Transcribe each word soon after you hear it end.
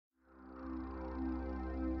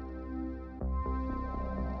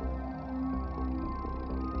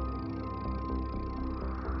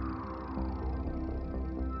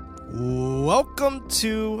Welcome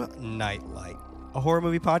to Nightlight, a horror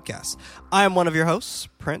movie podcast. I am one of your hosts,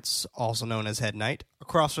 Prince, also known as Head Knight.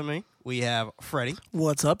 Across from me, we have Freddie.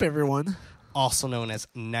 What's up, everyone? Also known as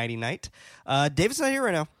Nighty Night. David's not here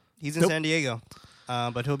right now. He's in San Diego,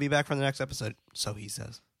 but he'll be back for the next episode, so he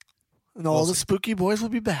says. And all the spooky boys will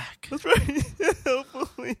be back. That's right.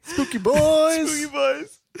 Hopefully. Spooky boys. Spooky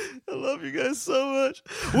boys. I love you guys so much.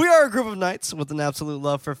 We are a group of knights with an absolute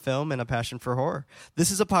love for film and a passion for horror. This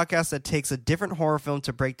is a podcast that takes a different horror film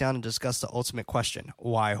to break down and discuss the ultimate question: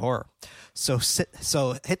 why horror? So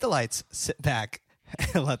hit the lights, sit back,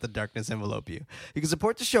 and let the darkness envelope you. You can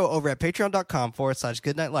support the show over at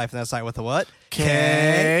patreon.com/goodnightlife, and that's like with a what?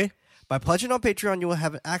 K. By pledging on Patreon, you will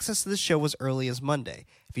have access to this show as early as Monday.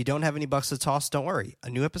 If you don't have any bucks to toss, don't worry. A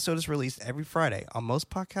new episode is released every Friday on most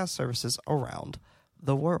podcast services around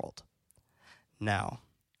the world. Now,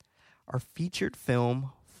 our featured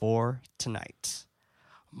film for tonight,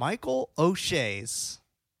 Michael O'Shea's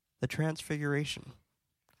The Transfiguration.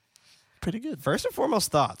 Pretty good. First and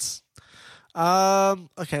foremost, thoughts?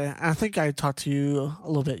 Okay, I think I talked to you a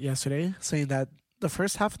little bit yesterday, saying that the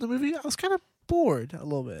first half of the movie, I was kind of bored a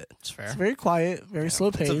little bit. It's fair. It's very quiet, very slow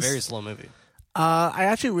paced. It's a very slow movie. I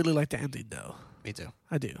actually really like the ending, though. Me too.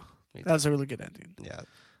 I do. Me too. That was a really good ending. Yeah.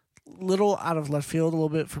 Little out of left field a little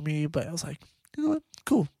bit for me, but I was like, you know what?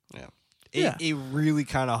 Cool. Yeah. It really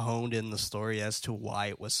kind of honed in the story as to why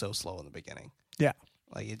it was so slow in the beginning. Yeah.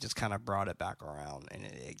 Like, it just kind of brought it back around, and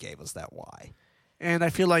it gave us that why. And I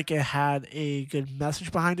feel like it had a good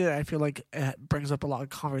message behind it. I feel like it brings up a lot of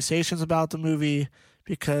conversations about the movie,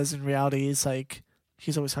 because in reality, it's like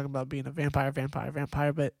he's always talking about being a vampire,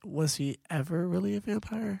 but was he ever really a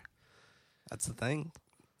vampire? That's the thing.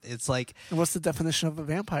 It's like... And what's the definition of a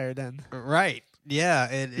vampire then? Right.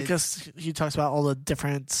 Yeah. Because he talks about all the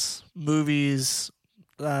different movies,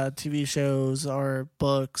 TV shows, or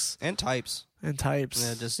books. And types.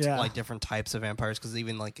 Yeah, like different types of vampires. Because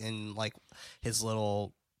even like in like his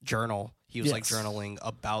little journal, he was like journaling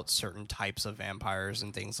about certain types of vampires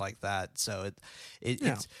and things like that. So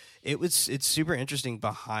it's super interesting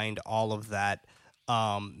behind all of that,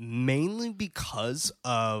 mainly because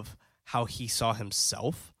of how he saw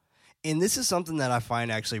himself. And this is something that I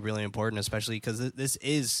find actually really important, especially because this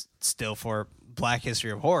is still for Black History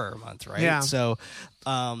of Horror Month, right? Yeah. So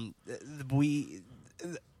the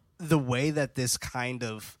way that this kind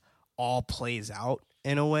of all plays out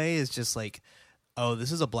in a way is just like, oh,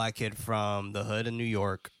 this is a black kid from the hood in New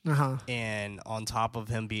York. Uh-huh. And on top of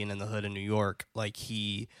him being in the hood in New York, like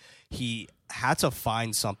he had to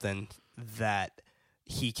find something that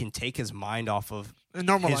he can take his mind off of his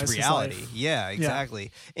reality. His life. Yeah,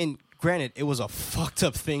 exactly. Yeah. And granted, it was a fucked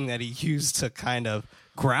up thing that he used to kind of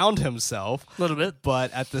ground himself. A little bit.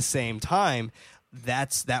 But at the same time,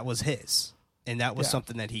 that was his. And that was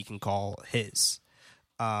something that he can call his,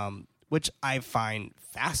 which I find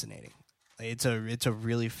fascinating. It's a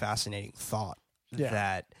really fascinating thought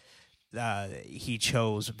that he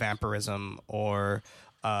chose vampirism or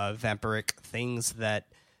vampiric things that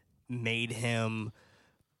made him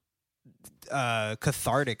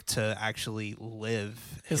cathartic to actually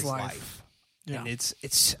live his life. Yeah. And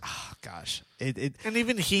it's oh gosh. And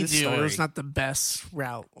even he knew it was not the best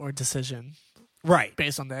route or decision. Right.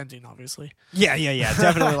 Based on the ending, obviously. Yeah,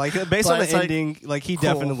 definitely. Like based on the ending, like he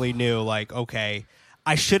definitely knew, like, okay,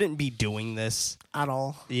 I shouldn't be doing this at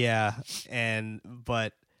all. Yeah,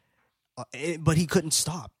 but he couldn't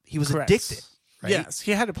stop. He was addicted. Right? Yes,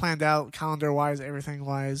 he had it planned out, calendar wise, everything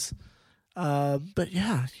wise. But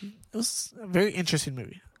yeah, it was a very interesting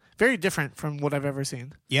movie. Very different from what I've ever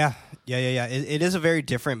seen. Yeah. It is a very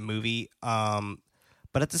different movie. But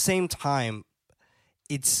at the same time,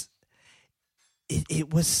 it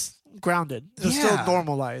was grounded. It was still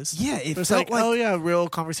normalized. Yeah, it was like real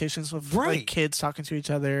conversations with like kids talking to each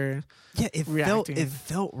other. Yeah, it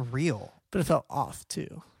felt real, but it felt off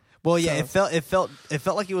too. Well, yeah, so, it felt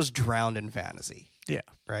like it was drowned in fantasy. Yeah,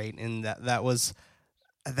 right, and that was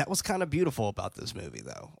kind of beautiful about this movie,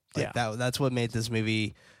 though. Like that's what made this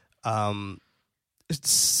movie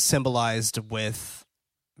symbolized with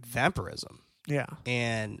vampirism. Yeah,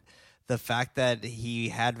 and the fact that he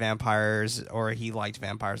had vampires or he liked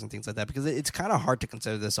vampires and things like that, because it's kind of hard to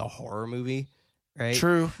consider this a horror movie, right?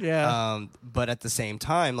 True, yeah. But at the same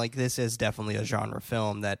time, like, this is definitely a genre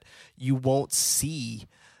film that you won't see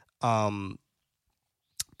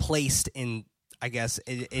placed in, I guess,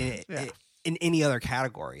 in any other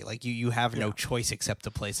category. Like, you have no choice except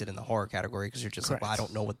to place it in the horror category, because you're just like, well, I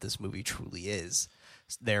don't know what this movie truly is.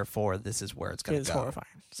 Therefore, this is where it's going to go. It's horrifying.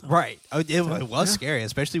 So. Right. It was scary,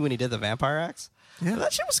 especially when he did the vampire acts. Yeah.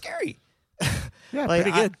 That shit was scary. Yeah, like,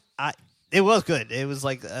 pretty good. It was good. It was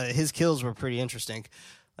like his kills were pretty interesting,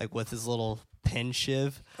 like with his little pen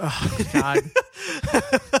shiv. Oh God,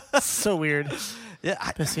 so weird. Yeah,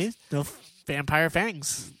 but see, no vampire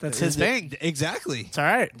fangs. That's his thing. Exactly. It's all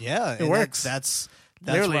right. Yeah, it works. That's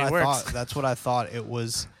literally what I works. thought. That's what I thought. It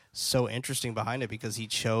was so interesting behind it because he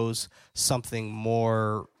chose something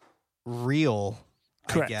more real,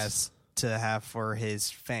 Correct. I guess, to have for his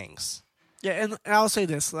fangs. Yeah, and I'll say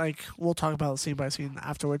this, like, we'll talk about scene by scene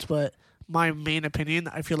afterwards, but my main opinion,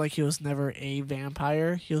 I feel like he was never a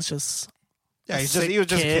vampire. He was just he was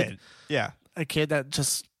just a kid. Yeah. A kid that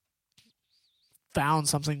just found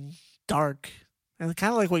something dark. And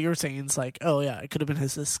kind of like what you were saying, it's like, oh yeah, it could have been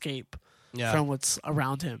his escape from what's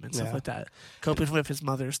around him and stuff like that. Coping with his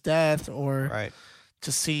mother's death or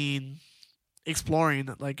just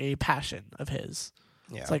exploring like a passion of his.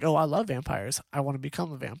 Yeah. It's like, oh, I love vampires. I want to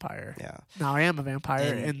become a vampire. Yeah. Now I am a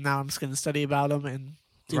vampire, and now I'm just going to study about them and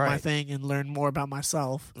do my thing and learn more about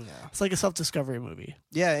myself. Yeah. It's like a self-discovery movie.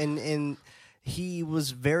 Yeah, and he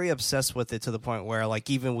was very obsessed with it to the point where, like,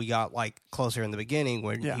 even we got, like, closer in the beginning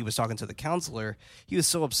when he was talking to the counselor, he was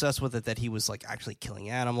so obsessed with it that he was, like, actually killing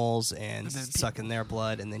animals and sucking their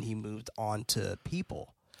blood, and then he moved on to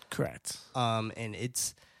people. Correct. And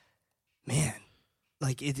it's, man...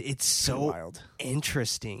 Like, it's so wild.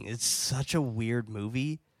 Interesting. It's such a weird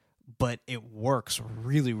movie, but it works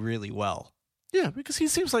really, really well. Yeah, because he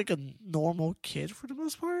seems like a normal kid for the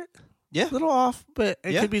most part. Yeah. A little off, but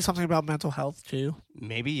it could be something about mental health, too.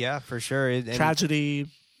 Maybe, yeah, for sure. Tragedy.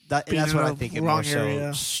 That's what I think it more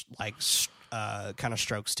so, like, kind of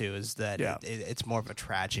strokes, too, is that it's more of a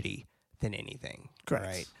tragedy than anything. Correct.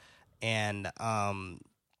 Right? And,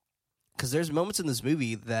 because there's moments in this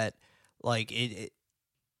movie that, like,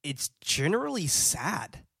 it's generally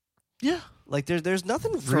sad. Yeah. Like there's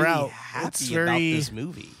nothing really happy about this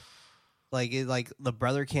movie. Like the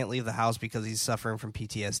brother can't leave the house because he's suffering from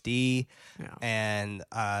PTSD, and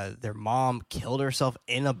their mom killed herself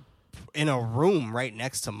in a room right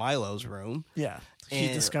next to Milo's room. Yeah. He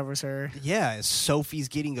discovers her. Yeah, Sophie's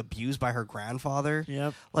getting abused by her grandfather.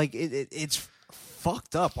 Yep. Like it's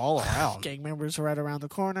fucked up all around. Gang members are right around the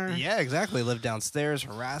corner. Yeah, exactly. Live downstairs,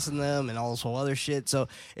 harassing them, and all this whole other shit. So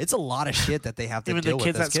it's a lot of shit that they have to deal with. Even the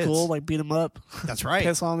kids at school, like, beat them up. That's right.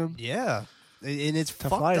 Piss on them. Yeah, and it's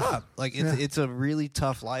tough fucked life. up. Like it's a really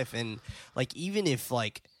tough life, and like even if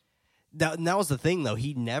like that was the thing though.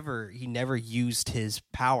 He never used his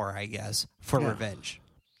power, I guess, for revenge.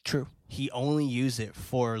 True. He only used it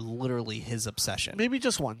for literally his obsession. Maybe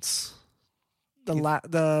just once.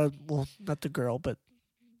 Not the girl, but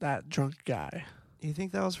that drunk guy. You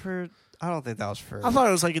think that was for? I don't think that was for. I thought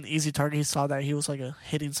it was like an easy target. He saw that he was like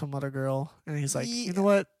hitting some other girl, and he's like, you know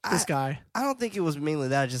what, this guy. I don't think it was mainly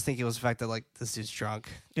that. I just think it was the fact that like this dude's drunk.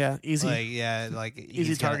 Yeah, easy. Like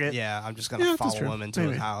easy target. I'm just gonna follow him into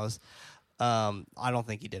his house. I don't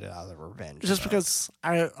think he did it out of revenge. Just because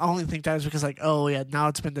I only think that is because like, oh yeah, now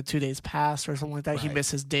it's been the 2 days past or something like that. Right. He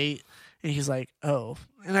missed his date. And he's like, oh.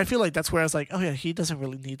 And I feel like that's where I was like, oh, yeah, he doesn't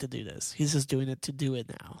really need to do this. He's just doing it to do it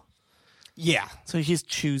now. Yeah. So he's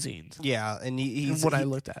choosing. Yeah. And he's what I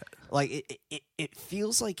looked at. Like, it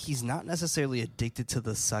feels like he's not necessarily addicted to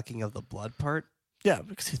the sucking of the blood part. Yeah,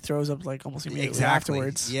 because he throws up like almost immediately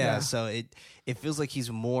afterwards. Yeah, so it feels like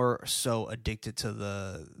he's more so addicted to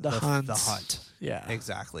the hunt. Yeah.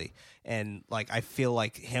 Exactly. And, like, I feel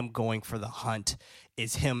like him going for the hunt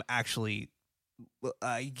is him actually...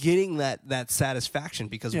 getting that satisfaction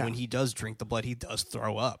because when he does drink the blood, he does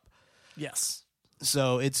throw up. Yes.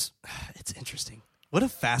 So it's interesting. What a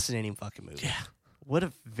fascinating fucking movie. Yeah. What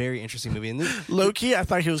a very interesting movie. And low-key, I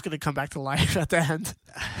thought he was going to come back to life at the end.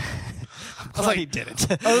 I was like, he didn't.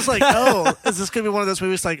 I was like, oh, is this going to be one of those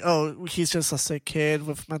movies like, oh, he's just a sick kid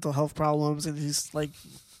with mental health problems and he's like...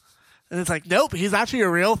 And it's like, nope, he's actually a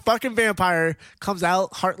real fucking vampire. Comes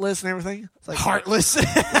out heartless and everything. It's like, heartless?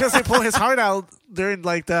 Because they pull his heart out during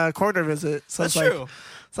like the coroner visit. So That's it's true. Like,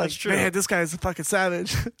 it's like, true. Man, this guy's a fucking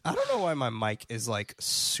savage. I don't know why my mic is like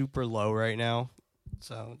super low right now.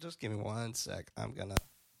 So just give me 1 sec. I'm going to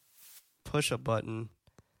push a button,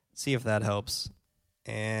 see if that helps.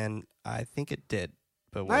 And I think it did,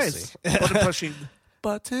 but we'll see. Button pushing.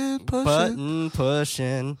 Button pushing. Button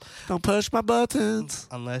pushing. Don't push my buttons.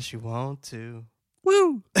 Unless you want to.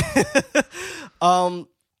 Woo! But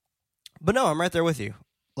no, I'm right there with you.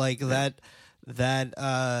 Like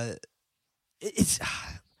it's...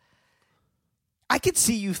 I could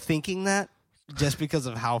see you thinking that just because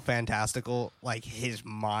of how fantastical, like, his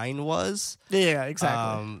mind was. Yeah,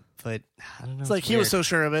 exactly. But, I don't know. It's like he was so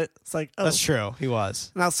sure of it. It's like, oh. That's true. He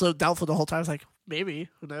was. And I was so doubtful the whole time. I was like, Maybe.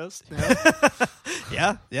 Who knows? No.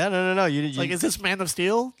 Yeah. No. It's like, is this Man of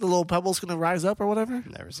Steel? The little pebble's going to rise up or whatever?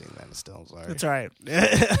 Never seen Man of Steel. I'm sorry. It's all right. I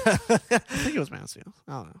think it was Man of Steel.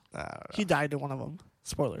 I don't know. He died in one of them.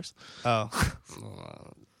 Spoilers. Oh.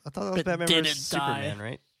 I thought that was Batman vs. Superman,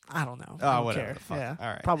 right? I don't know. Oh, whatever. Yeah, all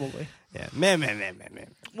right. Probably. Yeah. Man.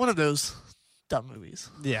 One of those dumb movies.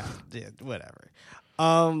 Yeah, whatever.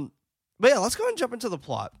 But yeah, let's go and jump into the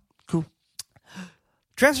plot. Cool.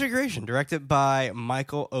 Transfiguration, directed by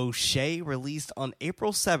Michael O'Shea, released on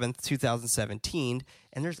April 7th, 2017.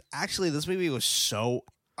 And this movie was so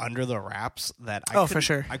under the wraps that for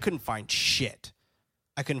sure. I couldn't find shit.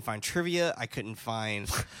 I couldn't find trivia. I couldn't find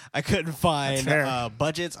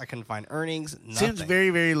budgets. I couldn't find earnings. Nothing. Seems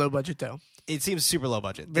very, very low budget, though. It seems super low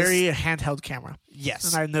budget. Very handheld camera.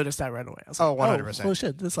 Yes. And I noticed that right away. I was 100%. Oh,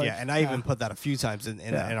 shit. This and I even put that a few times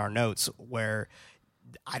in our notes where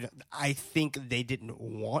I think they didn't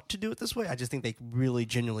want to do it this way. I just think they really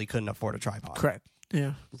genuinely couldn't afford a tripod. Correct.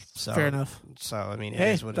 Yeah. So, fair enough. So, I mean,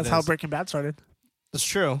 hey, it is what that's it how is. Breaking Bad started. That's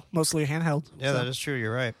true. Mostly handheld. Yeah, that is true.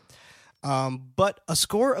 You're right. But a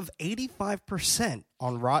score of 85%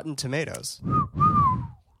 on Rotten Tomatoes.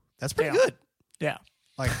 That's pretty good. Yeah.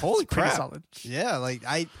 Like, holy crap. Solid. Yeah, like,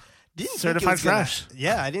 I didn't Certified fresh.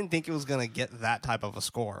 Yeah, I didn't think it was going to get that type of a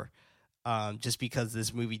score. Just because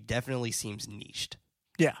this movie definitely seems niched.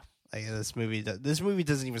 Yeah. Like, this movie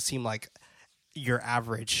doesn't even seem like your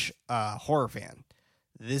average horror fan.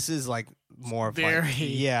 This is like more of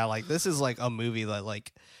like this is like a movie that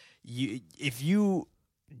like if you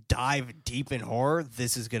dive deep in horror,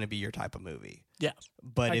 this is going to be your type of movie. Yeah.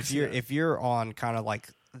 But if you're on kind of like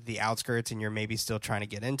the outskirts and you're maybe still trying to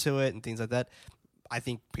get into it and things like that, I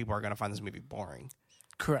think people are going to find this movie boring.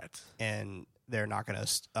 Correct. And they're not going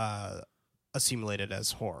to assimilate it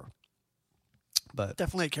as horror. But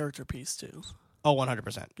definitely a character piece too. Oh,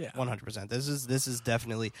 100%. Yeah. 100%. This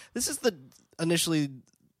is initially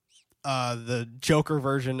the Joker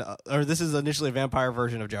version, or this is initially a vampire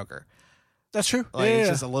version of Joker. That's true. Like, it's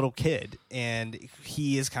just a little kid, and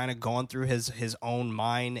he is kind of going through his own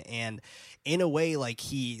mind, and in a way, like,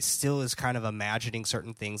 he still is kind of imagining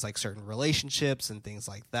certain things, like certain relationships and things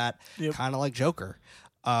like that, kind of like Joker.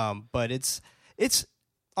 But it's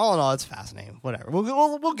all in all, it's fascinating. Whatever.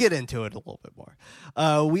 We'll get into it a little bit more.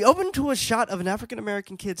 We open to a shot of an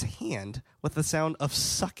African-American kid's hand with the sound of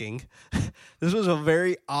sucking. This was a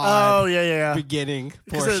very odd beginning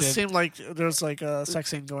portion. Because it seemed like there was like a sex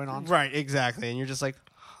scene going on. Right, exactly. And you're just like,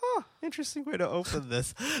 interesting way to open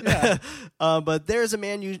this. Yeah. But there's a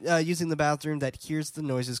man using the bathroom that hears the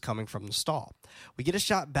noises coming from the stall. We get a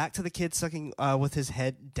shot back to the kid sucking with his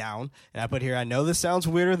head down. And I put here, I know this sounds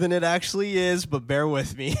weirder than it actually is, but bear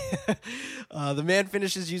with me. The man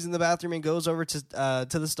finishes using the bathroom and goes over to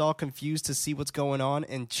the stall, confused to see what's going on,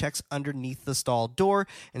 and checks underneath the stall door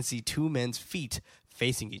and see two men's feet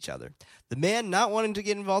facing each other. The man, not wanting to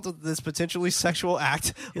get involved with this potentially sexual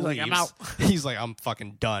act, he's like, I'm out. He's like, I'm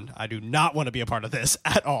fucking done. I do not want to be a part of this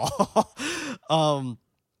at all.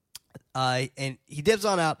 And he dips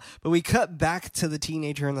on out, but we cut back to the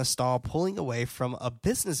teenager in the stall pulling away from a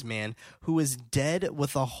businessman who is dead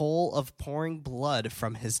with a hole of pouring blood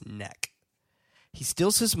from his neck. He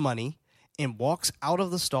steals his money and walks out of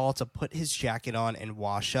the stall to put his jacket on and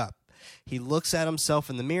wash up. He looks at himself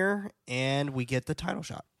in the mirror, and we get the title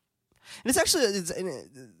shot. And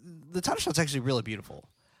the title shot's actually really beautiful.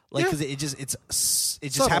 Like, because it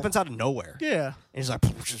just happens out of nowhere. Yeah. And it's like,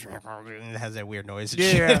 and it has that weird noise and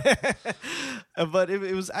shit. But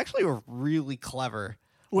it was actually a really clever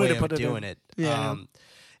way of doing it. Yeah.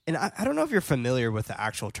 And I don't know if you're familiar with the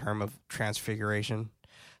actual term of transfiguration.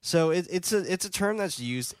 So it's a term that's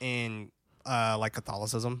used in like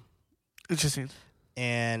Catholicism. Interesting.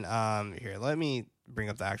 And here, let me bring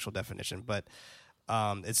up the actual definition. But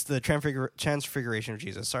it's the Transfiguration of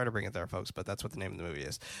Jesus. Sorry to bring it there, folks, but that's what the name of the movie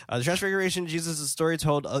is. The Transfiguration of Jesus is a story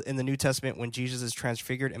told in the New Testament when Jesus is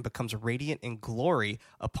transfigured and becomes radiant in glory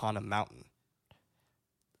upon a mountain.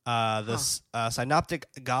 The Synoptic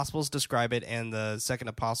Gospels describe it, and the second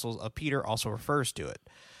Apostle of Peter also refers to it.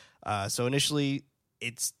 So initially,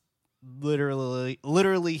 it's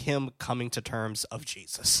literally him coming to terms of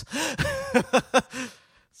Jesus.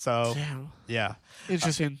 So, yeah.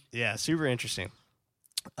 Interesting. Yeah, super interesting.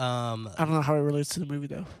 I don't know how it relates to the movie,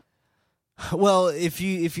 though. Well, if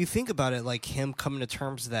you think about it, like him coming to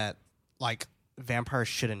terms that like vampires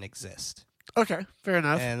shouldn't exist. Okay, fair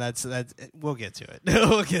enough. And that's we'll get to it.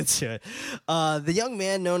 We'll get to it. The young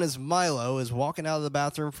man known as Milo is walking out of the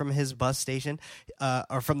bathroom from his bus station,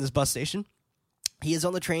 or from this bus station. He is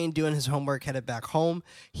on the train doing his homework, headed back home.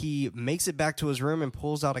 He makes it back to his room and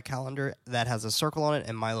pulls out a calendar that has a circle on it,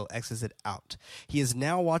 and Milo X's it out. He is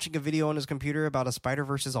now watching a video on his computer about a spider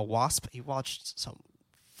versus a wasp. He watched some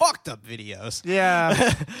fucked up videos.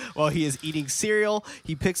 Yeah. While he is eating cereal,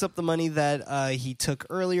 he picks up the money that he took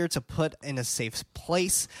earlier to put in a safe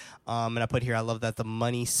place. And I put here, I love that the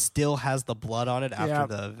money still has the blood on it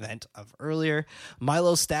after the event of earlier.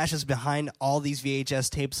 Milo stashes behind all these VHS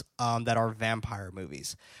tapes that are vampire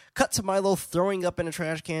movies. Cut to Milo throwing up in a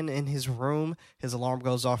trash can in his room. His alarm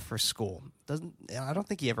goes off for school. I don't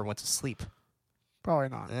think he ever went to sleep. Probably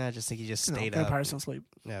not. I just think he just stayed up. Vampires don't sleep.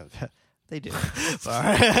 No. They do.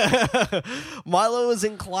 Milo is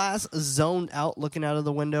in class, zoned out, looking out of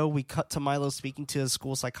the window. We cut to Milo speaking to his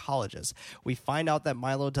school psychologist. We find out that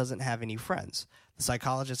Milo doesn't have any friends. The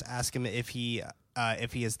psychologist asks him if he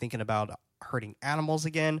is thinking about hurting animals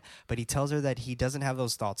again, but he tells her that he doesn't have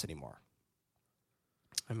those thoughts anymore.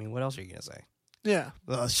 I mean, what else are you going to say? Yeah.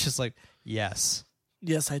 Well, it's just like, yes.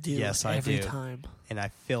 Yes, I do. Yes, I do. Every time. And I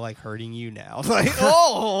feel like hurting you now. Like,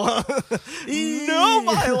 oh, no,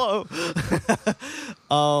 Milo.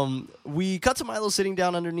 We cut to Milo sitting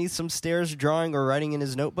down underneath some stairs, drawing or writing in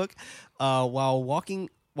his notebook. While walking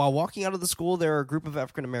out of the school, there are a group of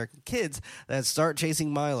African-American kids that start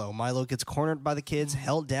chasing Milo. Milo gets cornered by the kids,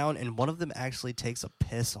 held down, and one of them actually takes a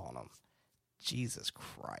piss on him. Jesus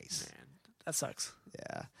Christ. Man, that sucks.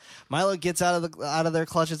 Yeah. Milo gets out of their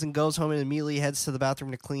clutches and goes home and immediately heads to the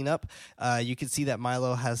bathroom to clean up. You can see that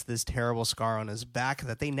Milo has this terrible scar on his back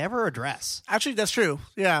that they never address. Actually, that's true.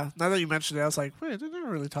 Yeah. Now that you mentioned it, I was like, wait, they never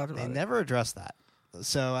really talked about it. They never address that.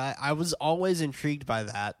 So I was always intrigued by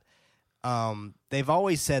that. They've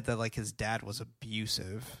always said that like his dad was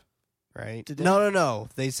abusive, right? No.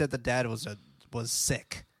 They said the dad was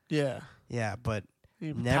sick. Yeah. Yeah, but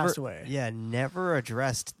he never passed away. Yeah, never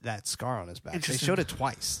addressed that scar on his back. They showed it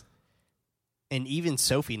twice. And even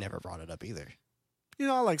Sophie never brought it up either. You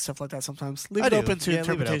know, I like stuff like that sometimes. Leave it open to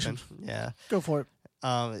interpretation. Yeah. Go for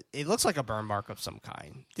it. It looks like a burn mark of some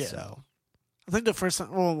kind. Yeah. So I think the first time,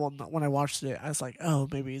 when I watched it, I was like, oh,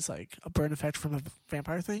 maybe it's like a burn effect from a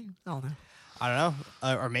vampire thing. I don't know.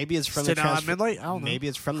 Or maybe it's from midnight. I don't know. Maybe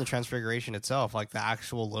it's from the Transfiguration itself, like the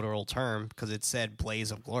actual literal term, because it said blaze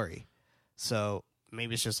of glory. So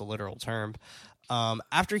maybe it's just a literal term.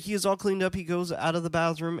 After he is all cleaned up, he goes out of the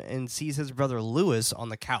bathroom and sees his brother Lewis on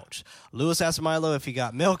the couch. Lewis asks Milo if he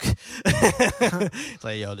got milk. He's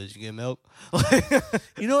like, yo, did you get milk?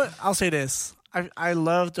 You know what? I'll say this. I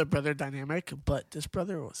love the brother dynamic, but this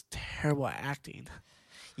brother was terrible at acting.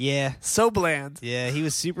 Yeah. So bland. Yeah, he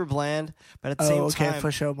was super bland, but at the same time... okay,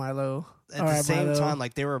 for sure, Milo. At the same time,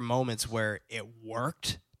 like, there were moments where it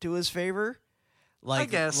worked to his favor. Like, I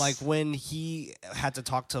guess. Like when he had to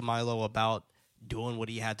talk to Milo about doing what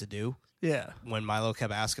he had to do. Yeah. When Milo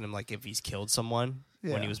kept asking him, like, if he's killed someone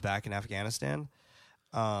when he was back in Afghanistan.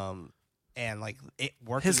 And, like, it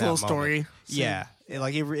worked his in that little story. Yeah.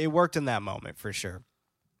 It worked in that moment, for sure.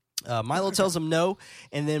 Milo tells him no,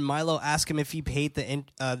 and then Milo asks him if he paid the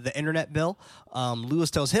internet bill.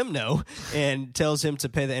 Lewis tells him no, and tells him to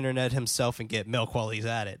pay the internet himself and get milk while he's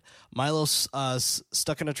at it. Milo's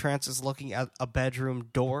stuck in a trance, is looking at a bedroom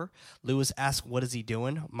door. Lewis asks what is he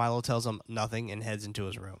doing. Milo tells him nothing and heads into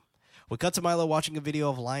his room. We cut to Milo watching a video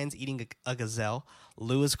of lions eating a gazelle.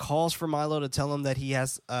 Lewis calls for Milo to tell him that he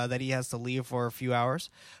has to leave for a few hours.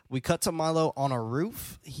 We cut to Milo on a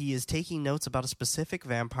roof. He is taking notes about a specific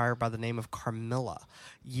vampire by the name of Carmilla.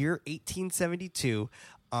 Year 1872.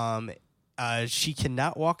 She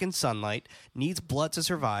cannot walk in sunlight, needs blood to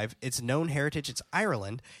survive. Its known heritage, it's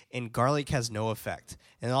Ireland, and garlic has no effect.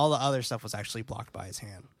 And all the other stuff was actually blocked by his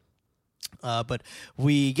hand. But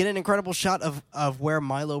we get an incredible shot of where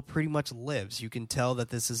Milo pretty much lives. You can tell that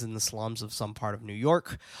this is in the slums of some part of New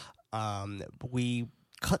York. We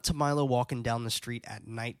cut to Milo walking down the street at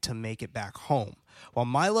night to make it back home.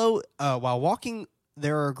 While walking,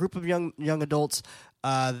 there are a group of young adults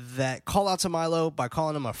that call out to Milo by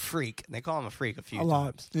calling him a freak. And they call him a freak a few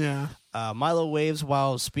times. Yeah. Milo waves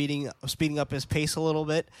while speeding up his pace a little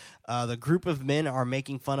bit. The group of men are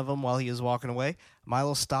making fun of him while he is walking away.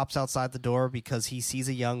 Milo stops outside the door because he sees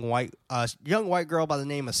a young white girl by the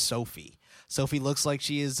name of Sophie. Sophie looks like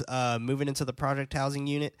she is moving into the project housing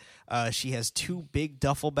unit. She has 2 big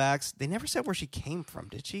duffel bags. They never said where she came from,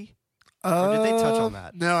 did she? Or did they touch on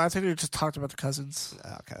that? No, I think we just talked about the cousins.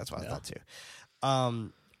 Okay, that's what I thought too.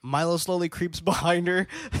 Milo slowly creeps behind her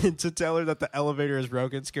to tell her that the elevator is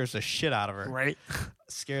broken. Scares the shit out of her. Right.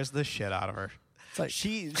 Scares the shit out of her. It's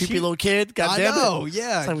like creepy little kid. God damn it.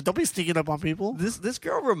 Yeah. It's like, don't be sneaking up on people. This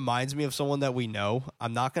girl reminds me of someone that we know.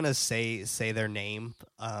 I'm not gonna say their name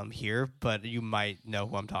here, but you might know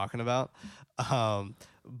who I'm talking about.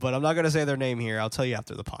 But I'm not gonna say their name here. I'll tell you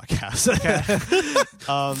after the podcast.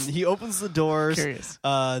 Okay. He opens the doors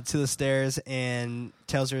to the stairs and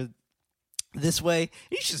tells her this way.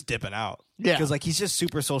 He's just dipping out. Yeah, because like he's just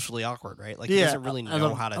super socially awkward, right? Like he doesn't really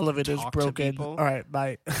know how to elevator's talk broken. to people. All right,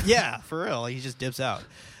 bye. Yeah, for real. He just dips out.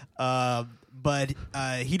 But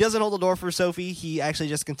he doesn't hold the door for Sophie. He actually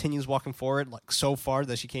just continues walking forward, like so far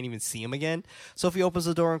that she can't even see him again. Sophie opens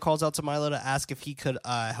the door and calls out to Milo to ask if he could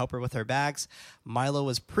help her with her bags. Milo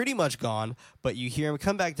is pretty much gone, but you hear him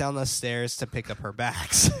come back down the stairs to pick up her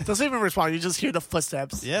bags. Doesn't even respond. You just hear the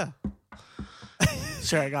footsteps. Yeah.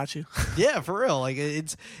 Sure, I got you. Yeah, for real. Like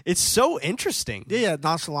it's so interesting. Yeah,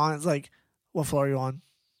 nonchalant. It's like, what floor are you on?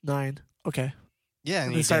 9. Okay. Yeah,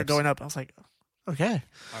 and he started going up. I was like, okay.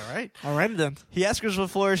 All right. All right, then. He asks her what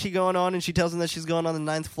floor is she going on, and she tells him that she's going on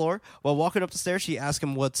the 9th floor. While walking up the stairs, she asks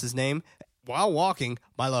him what's his name. While walking,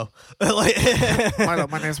 Milo. Milo,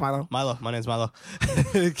 my name's Milo. Milo, my name's Milo.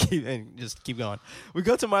 Just keep going. We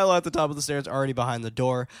go to Milo at the top of the stairs, already behind the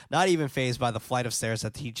door, not even fazed by the flight of stairs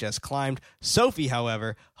that he just climbed. Sophie,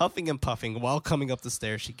 however, huffing and puffing while coming up the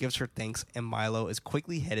stairs, she gives her thanks, and Milo is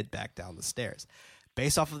quickly headed back down the stairs.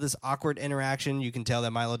 Based off of this awkward interaction, you can tell that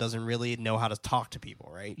Milo doesn't really know how to talk to people,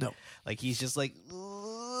 right? No. Like, he's just like,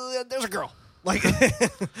 there's a girl. Like,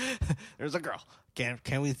 there's a girl. Can't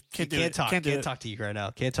talk to you right now.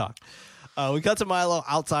 Can't talk. We cut to Milo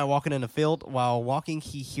outside walking in the field. While walking,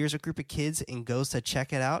 he hears a group of kids and goes to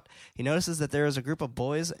check it out. He notices that there is a group of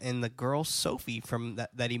boys and the girl Sophie from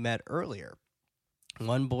that he met earlier.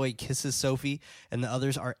 One boy kisses Sophie, and the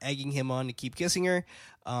others are egging him on to keep kissing her.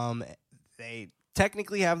 They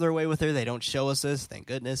technically have their way with her. They don't show us this, thank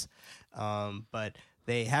goodness. But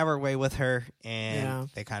they have her way with her, and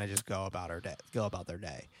they kind of just go about their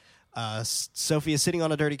day. Sophie is sitting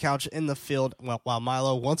on a dirty couch in the field while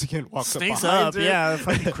Milo once again walks up behind her. Yeah,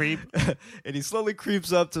 fucking creep. And he slowly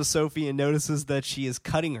creeps up to Sophie and notices that she is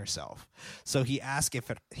cutting herself. So he asks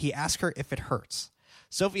her if it hurts.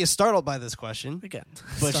 Sophie is startled by this question again,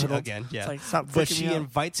 but she out.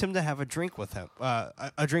 invites him to have a drink with him.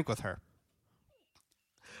 A drink with her.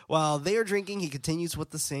 While they are drinking, he continues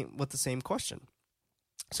with the same question.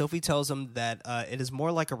 Sophie tells him that it is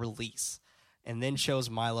more like a release, and then shows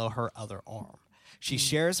Milo her other arm. She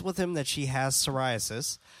shares with him that she has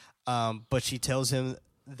psoriasis, but she tells him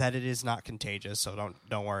that it is not contagious, so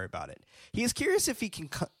don't worry about it. He is curious if he can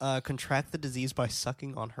contract the disease by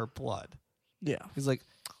sucking on her blood. Yeah, he's like,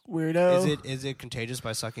 weirdo. Is it contagious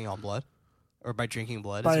by sucking on blood, or by drinking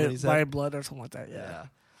blood? By blood or something like that. Yeah.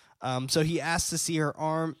 So he asks to see her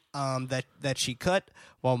arm that she cut.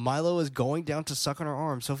 While Milo is going down to suck on her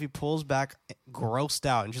arm, Sophie pulls back, grossed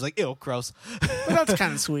out, and she's like, "Ew, gross." But that's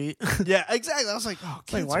kind of sweet. Yeah, exactly. I was like, "Oh,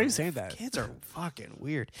 kids why are you saying that? Kids are fucking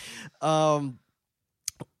weird."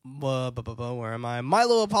 Where am I?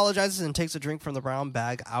 Milo apologizes and takes a drink from the brown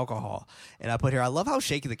bag alcohol. And I put here, I love how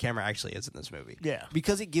shaky the camera actually is in this movie. Yeah,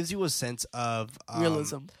 because it gives you a sense of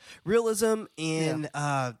realism, and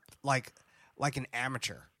like an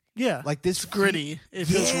amateur. Yeah, like this gritty. It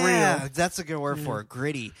feels real. That's a good word for it,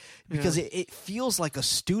 gritty, because it feels like a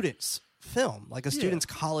student's film, like a student's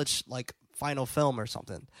college like final film or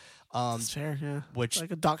something. That's fair, yeah. Which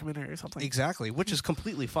like a documentary or something. Exactly, which is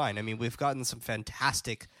completely fine. I mean, we've gotten some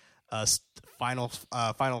fantastic final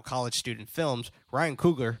college student films. Ryan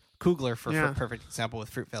Coogler for perfect example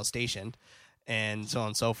with Fruitvale Station, and so on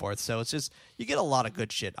and so forth. So it's just you get a lot of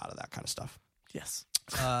good shit out of that kind of stuff. Yes.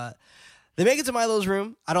 They make it to Milo's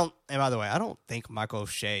room. And by the way, I don't think Michael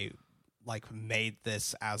O'Shea like made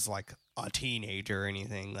this as like a teenager or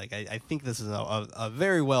anything. Like I think this is a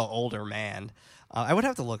very well older man. I would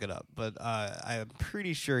have to look it up, but I'm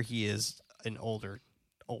pretty sure he is an older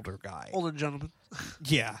guy. Older gentleman.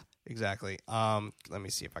 Yeah, exactly. Let me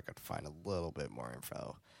see if I could find a little bit more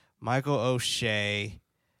info. Michael O'Shea.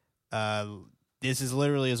 This is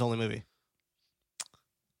literally his only movie.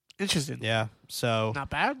 Interesting. Yeah. So not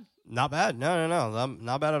bad. Not bad. No.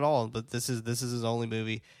 Not bad at all. But this is his only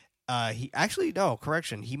movie.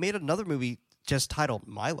 Correction. He made another movie just titled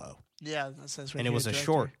Milo. Yeah, that says right. And it was a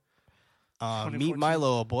short. Meet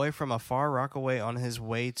Milo, a boy from a far Rockaway on his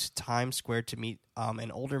way to Times Square to meet an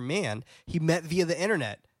older man he met via the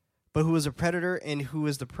internet, but who is a predator and who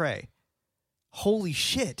is the prey. Holy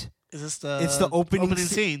shit. Is this It's the opening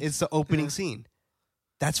scene. It's the opening scene.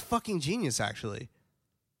 That's fucking genius, actually.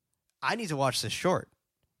 I need to watch this short.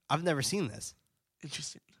 I've never seen this.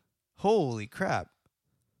 Interesting. Holy crap.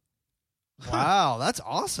 Wow, that's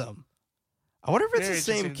awesome. I wonder if it's Very the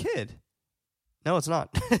same interesting. kid. No, it's not.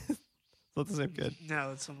 It's not the same kid.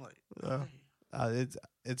 No, it's some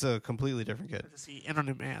It's a completely different kid. It's the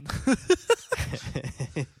Internet Man.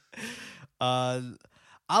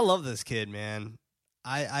 I love this kid, man.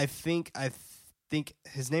 I think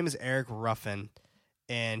his name is Eric Ruffin,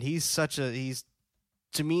 and he's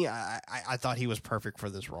to me. I thought he was perfect for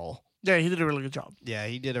this role. Yeah, he did a really good job. Yeah,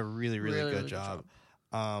 he did a really good job.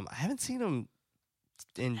 I haven't seen him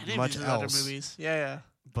in much else. Other movies. Yeah.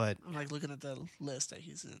 But I'm like looking at the list that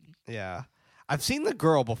he's in. Yeah, I've seen the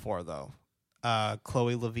girl before though,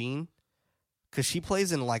 Chloe Levine, because she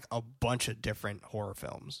plays in like a bunch of different horror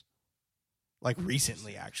films, like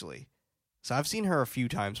recently actually. So I've seen her a few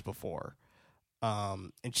times before, and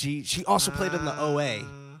she also played in the OA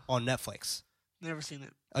on Netflix. Never seen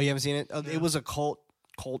it. Oh, you haven't seen it? Oh, No. It was a cult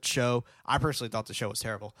show. I personally thought the show was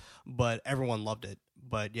terrible, but everyone loved it.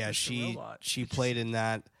 But yeah, Mr. Robot. she played in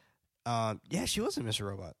that. Yeah, she was in Mr.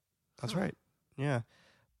 Robot. That's right. Yeah,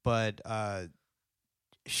 but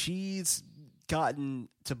she's gotten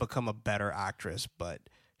to become a better actress, but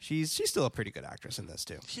she's still a pretty good actress in this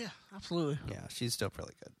too. Yeah, absolutely. Yeah, she's still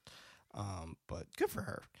really good. But good for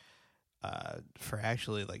her. For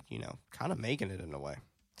actually kind of making it in a way.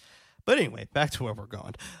 But anyway, back to where we're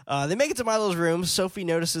going. They make it to Milo's room. Sophie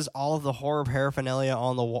notices all of the horror paraphernalia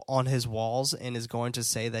on his walls and is going to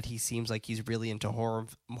say that he seems like he's really into horror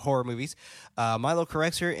movies. Milo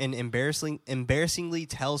corrects her and embarrassingly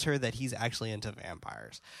tells her that he's actually into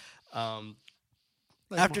vampires.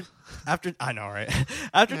 After I know, right?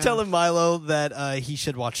 After telling Milo that he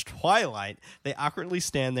should watch Twilight, they awkwardly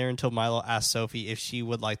stand there until Milo asks Sophie if she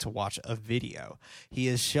would like to watch a video. He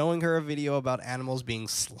is showing her a video about animals being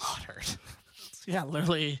slaughtered. Yeah,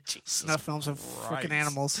 literally snuff films of freaking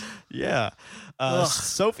animals. Yeah.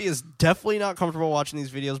 Sophie is definitely not comfortable watching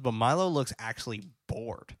these videos, but Milo looks actually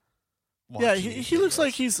bored. Yeah, he looks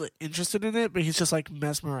like he's interested in it, but he's just like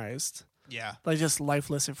mesmerized. Yeah. Like just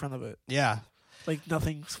lifeless in front of it. Yeah. Like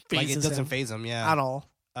nothing phases like it doesn't him phase him, yeah. at all.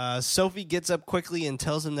 Sophie gets up quickly and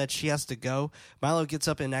tells him that she has to go. Milo gets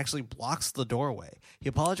up and actually blocks the doorway. He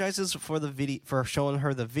apologizes for showing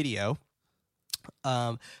her the video.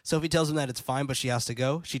 Sophie tells him that it's fine, but she has to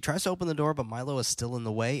go. She tries to open the door, but Milo is still in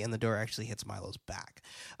the way, and the door actually hits Milo's back.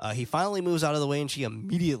 He finally moves out of the way, and she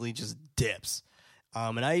immediately just dips.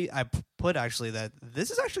 And I put actually that this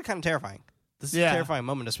is actually kind of terrifying. This is a terrifying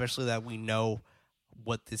moment, especially that we know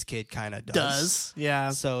what this kid kind of does. Yeah.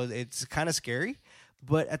 So it's kind of scary,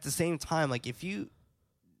 but at the same time, like if you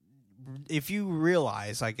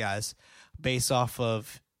realize, I guess, based off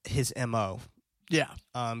of his MO,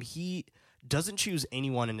 he doesn't choose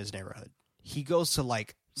anyone in his neighborhood. He goes to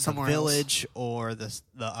like somewhere the village or the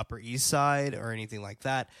Upper East Side or anything like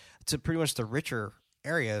that, to pretty much the richer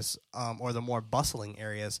areas, or the more bustling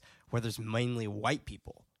areas where there's mainly white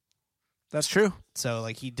people. That's true. So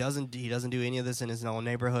like he doesn't do any of this in his own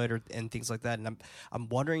neighborhood and things like that. And I'm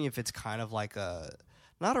wondering if it's kind of like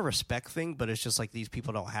not a respect thing, but it's just like these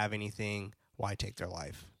people don't have anything. Why take their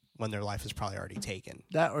life when their life is probably already taken?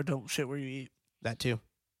 That or don't shit where you eat. That too.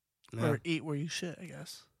 Yeah. Or eat where you shit, I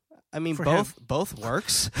guess. I mean, For both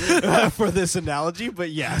works for this analogy, but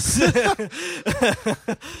yes.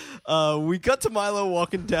 We cut to Milo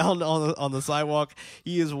walking down on the sidewalk.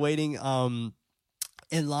 He is waiting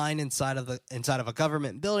in line inside of a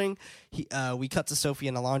government building. We cut to Sophie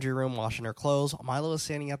in the laundry room washing her clothes. Milo is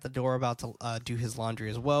standing at the door about to do his laundry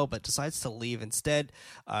as well, but decides to leave instead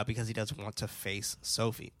because he doesn't want to face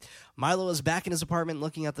Sophie. Milo is back in his apartment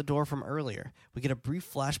looking at the door from earlier. We get a brief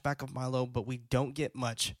flashback of Milo, but we don't get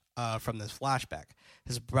much from this flashback.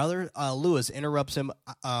 His brother Lewis interrupts him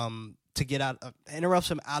out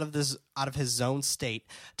of his zone state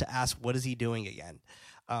to ask what is he doing again.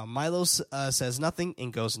 Milo says nothing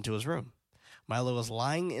and goes into his room. Milo is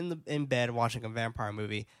lying in bed watching a vampire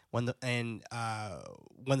movie when the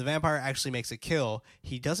vampire actually makes a kill.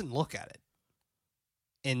 He doesn't look at it,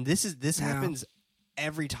 and this happens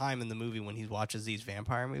every time in the movie when he watches these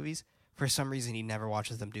vampire movies. For some reason, he never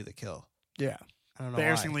watches them do the kill. Yeah, I don't know. But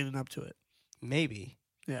why. everything leading up to it. Maybe.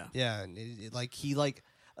 Yeah. Yeah.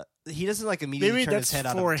 He doesn't like immediately turn his head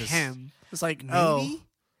out of for him. It's like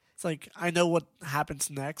It's like, I know what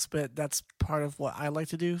happens next, but that's part of what I like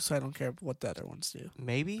to do, so I don't care what the other ones do.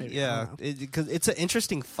 Maybe. Yeah. Because it's an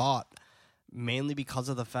interesting thought, mainly because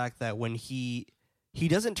of the fact that when he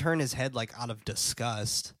doesn't turn his head like out of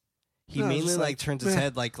disgust. He mainly like turns his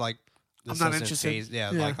head like this I'm not interested.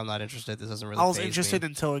 Like I'm not interested. This doesn't really. I was faze interested me.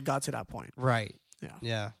 Until it got to that point. Right. Yeah.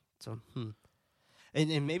 Yeah. So.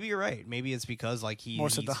 And maybe you're right. Maybe it's because like he's more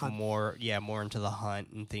into the hunt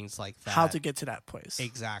and things like that. How to get to that place.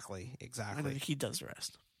 Exactly. And then he does the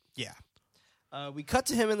rest. Yeah. We cut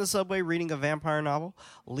to him in the subway reading a vampire novel.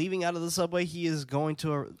 Leaving out of the subway, he is going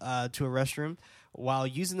to a restroom. While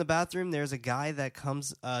using the bathroom, there's a guy that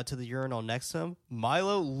comes to the urinal next to him.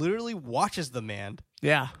 Milo literally watches the man.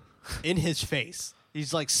 Yeah. In his face.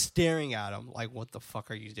 He's like staring at him like, what the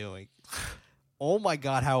fuck are you doing? Oh my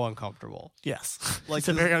God, how uncomfortable. Yes. Like He's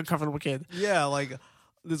a very uncomfortable kid. Yeah, like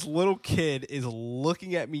this little kid is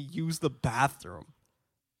looking at me use the bathroom.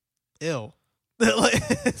 Ew. Like,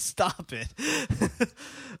 stop it.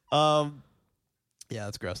 Yeah,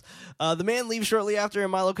 that's gross. The man leaves shortly after, and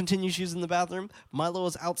Milo continues using the bathroom. Milo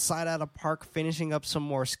is outside at a park finishing up some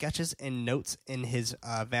more sketches and notes in his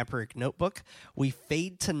vampiric notebook. We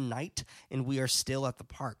fade to night, and we are still at the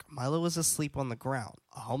park. Milo is asleep on the ground.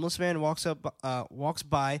 A homeless man walks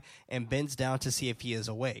by and bends down to see if he is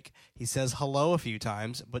awake. He says hello a few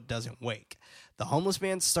times, but doesn't wake. The homeless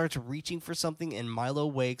man starts reaching for something, and Milo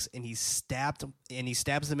wakes, and he stabs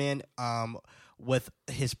the man with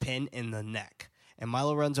his pen in the neck. And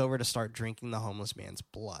Milo runs over to start drinking the homeless man's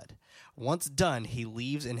blood. Once done, he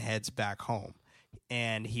leaves and heads back home.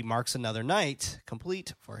 And he marks another night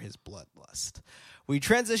complete for his bloodlust. We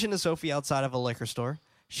transition to Sophie outside of a liquor store.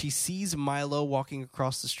 She sees Milo walking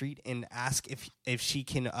across the street and asks if she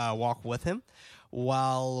can walk with him.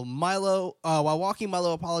 While walking,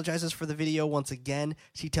 Milo apologizes for the video once again.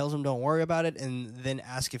 She tells him don't worry about it and then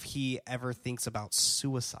asks if he ever thinks about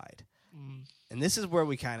suicide. And this is where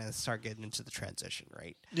we kind of start getting into the transition,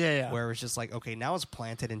 right? Yeah. Where it's just like, okay, now it's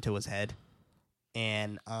planted into his head.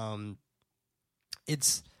 And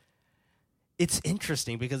it's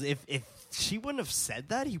interesting because if she wouldn't have said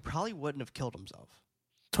that, he probably wouldn't have killed himself.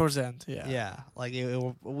 Towards the end, yeah. Yeah, like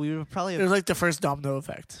we would probably have... It was like the first domino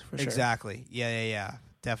effect, for sure. Exactly. Yeah,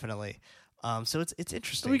 definitely. So it's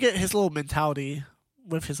interesting. We get his little mentality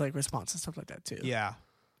with his like response and stuff like that too. Yeah.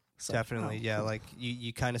 So, Definitely, yeah. Like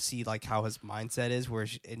you kind of see like how his mindset is, where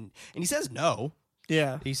and he says no.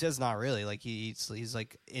 Yeah, he says not really. Like he's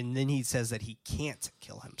like, and then he says that he can't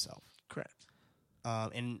kill himself. Correct.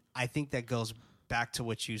 And I think that goes back to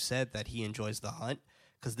what you said, that he enjoys the hunt,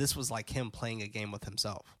 because this was like him playing a game with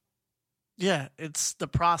himself. Yeah, it's the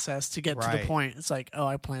process to get to the point. It's like, oh,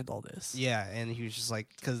 I planned all this. Yeah, and he was just like,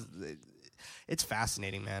 because it's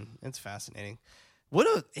fascinating, man. It's fascinating. What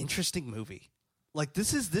an interesting movie. Like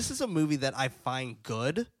this is a movie that I find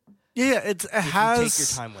good. Yeah, it has. You take your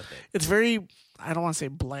time with it. It's very, I don't want to say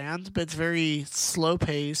bland, but it's very slow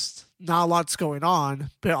paced. Not a lot's going on,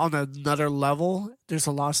 but on another level, there's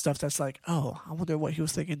a lot of stuff that's like, oh, I wonder what he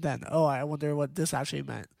was thinking then. Oh, I wonder what this actually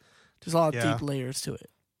meant. There's a lot of deep layers to it.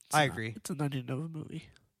 I agree. It's an onion of a movie.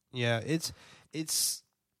 Yeah, it's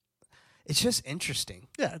just interesting.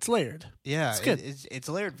 Yeah, it's layered. Yeah, it's good. It's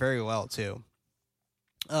layered very well too.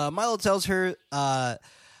 Milo tells her,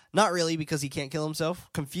 not really, because he can't kill himself.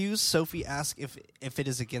 Confused, Sophie asks if it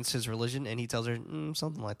is against his religion, and he tells her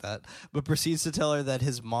something like that, but proceeds to tell her that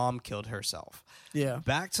his mom killed herself. Yeah.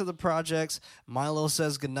 Back to the projects, Milo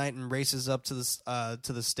says goodnight and races up to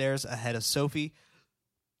the stairs ahead of Sophie.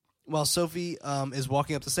 While Sophie is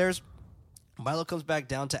walking up the stairs, Milo comes back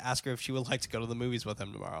down to ask her if she would like to go to the movies with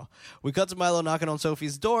him tomorrow. We cut to Milo knocking on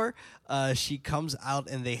Sophie's door. She comes out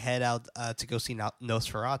and they head out to go see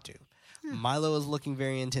Nosferatu. Milo is looking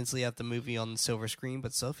very intensely at the movie on the silver screen,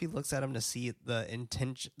 but Sophie looks at him to see the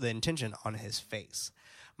intention on his face.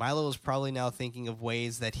 Milo is probably now thinking of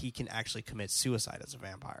ways that he can actually commit suicide as a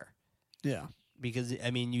vampire. Yeah. Because,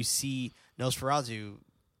 I mean, you see Nosferatu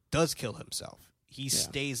does kill himself. He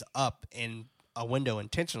stays up in a window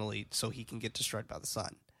intentionally so he can get destroyed by the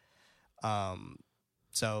sun.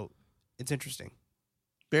 So it's interesting.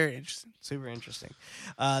 Very interesting. Super interesting.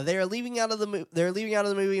 They are leaving out of the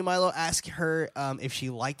movie. Milo asked her if she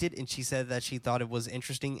liked it, and she said that she thought it was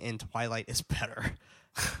interesting and Twilight is better.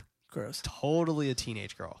 Gross. Totally a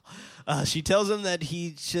teenage girl. She tells him that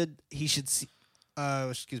he should see.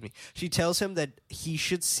 She tells him that he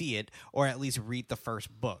should see it or at least read the first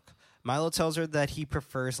book. Milo tells her that he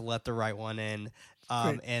prefers Let the Right One In,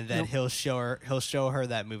 and that he'll show her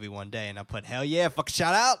that movie one day. And I put, hell yeah, fucking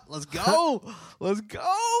shout out, let's go, let's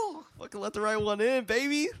go, fucking Let the Right One In,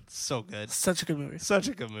 baby. So good, such a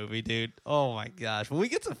good movie, dude. Oh my gosh, when we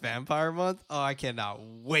get to Vampire Month, I cannot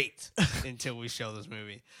wait until we show this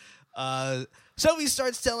movie. Sophie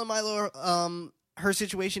starts telling Milo her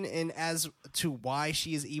situation and as to why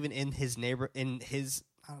she is even in his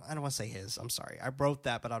I don't want to say his. I'm sorry. I wrote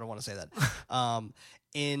that, but I don't want to say that.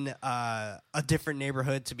 In a different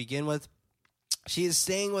neighborhood to begin with. She is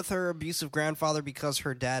staying with her abusive grandfather because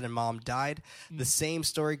her dad and mom died. The same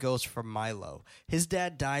story goes for Milo. His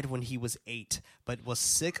dad died when he was 8, but was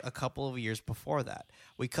sick a couple of years before that.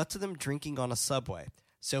 We cut to them drinking on a subway.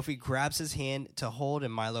 Sophie grabs his hand to hold,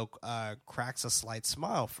 and Milo cracks a slight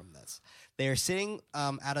smile from this. They are sitting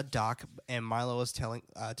at a dock, and Milo is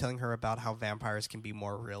telling her about how vampires can be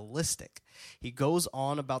more realistic. He goes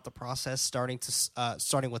on about the process, starting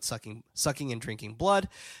with sucking and drinking blood.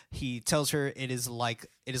 He tells her it is like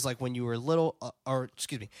when you were little,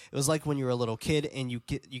 it was like when you were a little kid, and you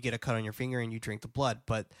get a cut on your finger and you drink the blood,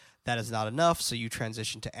 but that is not enough, so you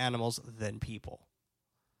transition to animals, then people.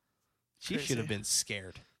 She should have been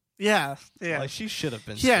scared. Yeah. Like, she should have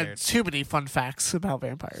been scared. scared. He had too many fun facts about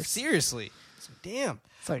vampires. Seriously. So, damn.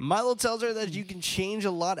 It's like, Milo tells her that you can change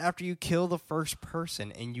a lot after you kill the first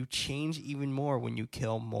person, and you change even more when you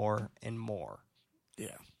kill more and more.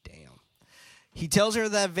 Yeah. Damn. He tells her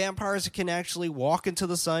that vampires can actually walk into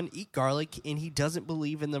the sun, eat garlic, and he doesn't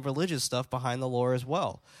believe in the religious stuff behind the lore as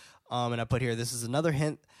well. And I put here, this is another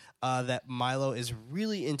hint that Milo is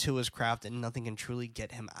really into his craft and nothing can truly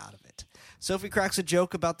get him out of it. Sophie cracks a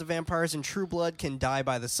joke about the vampires in True Blood can die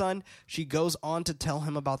by the sun. She goes on to tell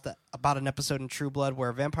him about an episode in True Blood where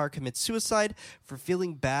a vampire commits suicide for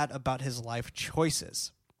feeling bad about his life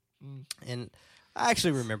choices. And I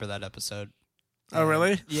actually remember that episode. Oh,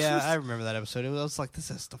 really? Yeah, I remember that episode. It was like, this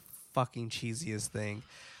is the fucking cheesiest thing.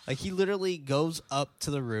 Like, he literally goes up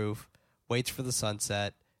to the roof, waits for the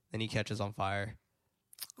sunset, then he catches on fire.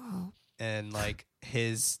 Oh. And like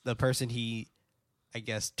the person he, I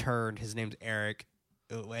guess, turned, his name's Eric,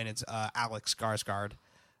 and it's Alex Skarsgård.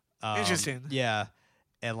 Interesting. Yeah,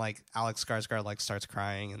 and like Alex Skarsgård like starts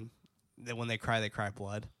crying, and then when they cry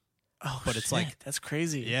blood. Oh, but it's like, that's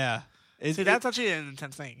crazy. Yeah. See, that's actually an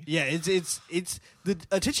intense thing. Yeah, it's the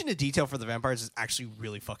attention to detail for the vampires is actually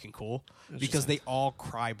really fucking cool because they all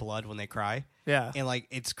cry blood when they cry. Yeah, and like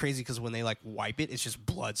it's crazy because when they like wipe it, it's just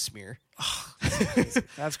blood smear. Oh, that's crazy.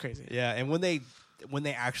 That's crazy. Yeah, and when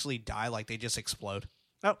they actually die, like they just explode.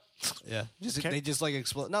 Oh, yeah, they just like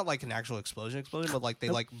explode, not like an actual explosion, but like they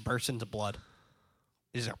like burst into blood.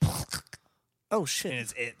 It's like, oh shit,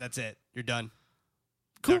 and that's it. You're done.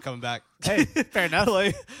 Cool. Not coming back. Hey, fair enough.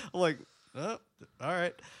 like, oh, all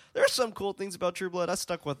right. There are some cool things about True Blood. I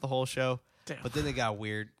stuck with the whole show. Damn. But then they got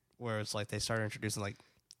weird, where it's like they started introducing like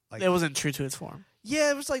it wasn't true to its form.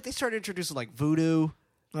 Yeah, it was like they started introducing like voodoo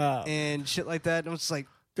and shit like that. And it was like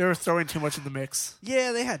they were throwing too much in the mix.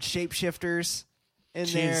 Yeah, they had shapeshifters in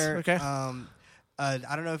there. Okay. I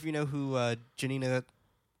don't know if you know who Janina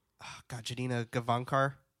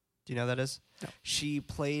Gavankar. Do you know who that is? No. She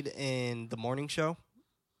played in The Morning Show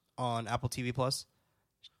on Apple TV Plus.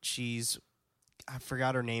 I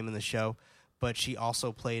forgot her name in the show, but she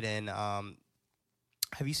also played in have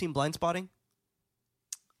you seen Blind Spotting?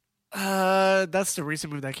 That's the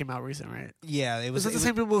recent movie that came out recent, right? Yeah, it was. Was it the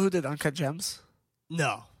same people who did Uncut Gems?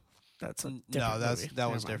 No. That's a that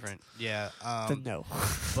was different. Yeah. Then no.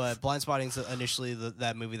 But Blind Spotting's initially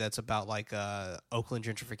that movie that's about like Oakland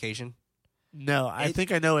gentrification. No, I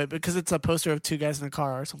think I know it because it's a poster of two guys in a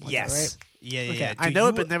car or something like that, right? Yeah, okay. yeah. Dude, I know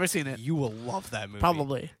it, but never seen it. You will love that movie.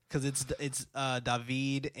 Probably. Because it's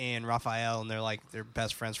David and Raphael, and they're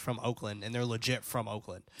best friends from Oakland, and they're legit from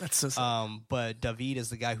Oakland. That's so sad. But David is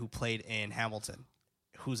the guy who played in Hamilton,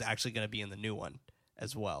 who's actually going to be in the new one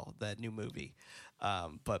as well, that new movie.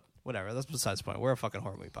 But whatever, that's besides the point. We're a fucking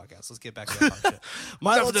horror movie podcast. Let's get back to that shit.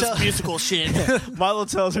 Milo this musical shit. Milo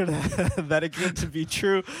tells her that it can to be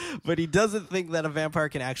true, but he doesn't think that a vampire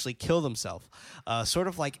can actually kill themselves. Sort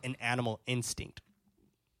of like an animal instinct.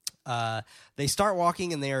 They start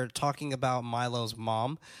walking and they are talking about Milo's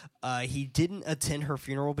mom. He didn't attend her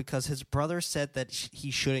funeral because his brother said that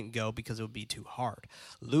he shouldn't go because it would be too hard.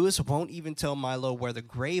 Lewis won't even tell Milo where the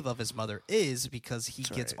grave of his mother is because he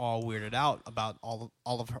gets all weirded out about all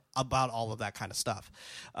of that kind of stuff.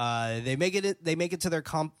 They make it to their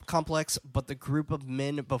complex, but the group of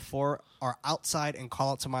men before are outside and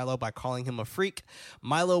call out to Milo by calling him a freak.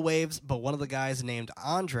 Milo waves, but one of the guys named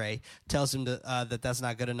Andre tells him that that's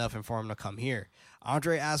not good enough and for him to come here.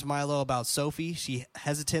 Andre asks Milo about Sophie. She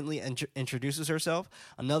hesitantly introduces herself.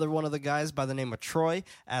 Another one of the guys by the name of Troy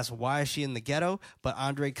asks why is she in the ghetto, but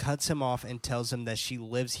Andre cuts him off and tells him that she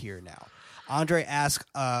lives here now. Andre asks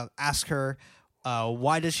her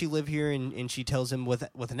why does she live here, and she tells him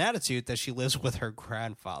with an attitude that she lives with her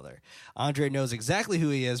grandfather. Andre knows exactly who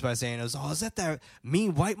he is by saying, "Oh, is that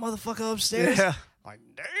mean white motherfucker upstairs?" Yeah. Like,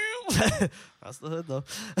 damn. That's the hood, though.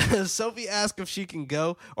 Sophie asks if she can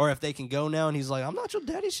go, or if they can go now, and he's like, I'm not your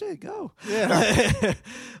daddy, shit, go. Yeah.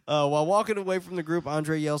 While walking away from the group,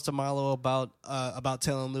 Andre yells to Milo about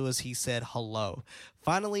telling Lewis he said hello.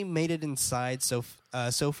 Finally made it inside, so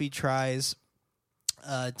Sophie tries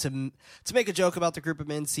to make a joke about the group of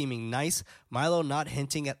men seeming nice. Milo not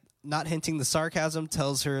hinting not hinting the sarcasm,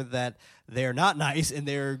 tells her that they're not nice and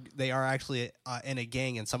they are actually in a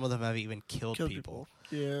gang, and some of them have even killed people.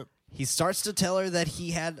 Yeah. He starts to tell her that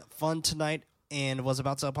he had fun tonight and was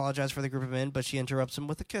about to apologize for the group of men, but she interrupts him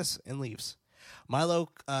with a kiss and leaves. We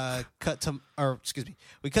cut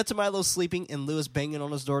to Milo sleeping and Lewis banging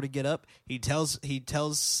on his door to get up. He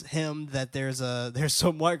tells him that there's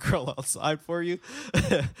some white girl outside for you.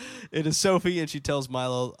 It is Sophie, and she tells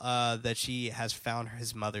Milo that she has found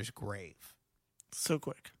his mother's grave. So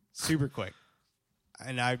quick. Super quick.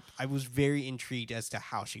 And I was very intrigued as to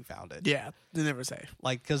how she found it. Yeah, they never say.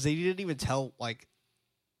 Like, because they didn't even tell, like,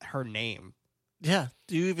 her name. Yeah.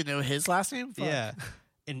 Do you even know his last name? Fuck. Yeah.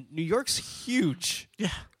 And New York's huge.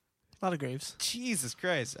 Yeah. A lot of graves. Jesus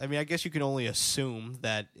Christ. I mean, I guess you can only assume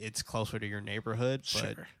that it's closer to your neighborhood,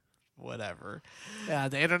 but whatever. Yeah,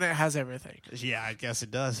 the internet has everything. Yeah, I guess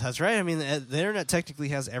it does. That's right. I mean, the internet technically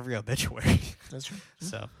has every obituary. That's true.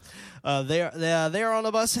 So, they are on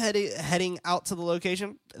a bus heading out to the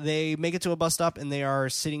location. They make it to a bus stop and they are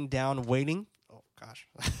sitting down waiting. Oh gosh.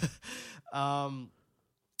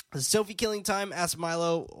 Sophie Killing Time asks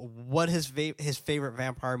Milo what his favorite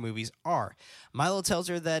vampire movies are. Milo tells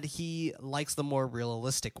her that he likes the more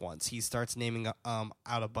realistic ones. He starts naming out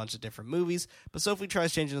a bunch of different movies, but Sophie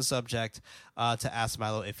tries changing the subject to ask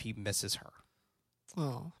Milo if he misses her.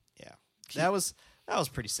 Oh, yeah, that was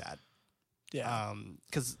pretty sad. Yeah,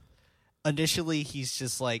 because initially he's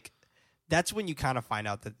just like, that's when you kind of find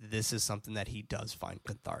out that this is something that he does find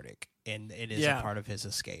cathartic, and it is a part of his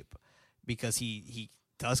escape, because he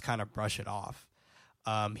does kind of brush it off.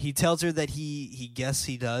 He tells her that he guesses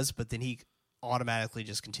he does, but then he automatically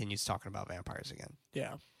just continues talking about vampires again.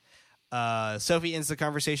 Yeah. Sophie ends the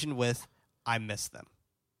conversation with, I miss them.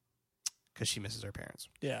 Because she misses her parents.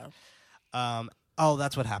 Yeah. Oh,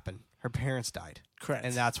 that's what happened. Her parents died. Correct.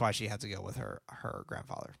 And that's why she had to go with her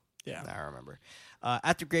grandfather. Yeah. I remember.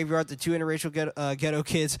 At the graveyard, the two interracial ghetto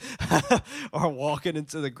kids are walking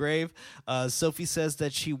into the grave. Sophie says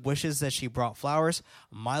that she wishes that she brought flowers.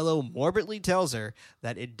 Milo morbidly tells her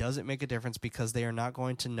that it doesn't make a difference because they are not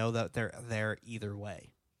going to know that they're there either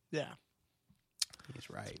way. Yeah.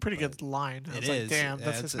 He's right. Pretty good line. It is. Like, damn,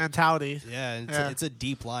 that's his mentality. Yeah, it's a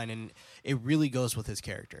deep line, and it really goes with his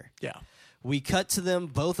character. Yeah. We cut to them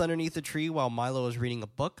both underneath a tree while Milo is reading a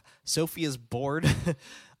book. Sophie is bored.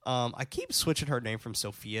 I keep switching her name from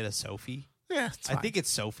Sophia to Sophie. Yeah, I think it's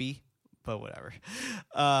Sophie, but whatever.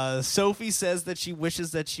 Sophie says that she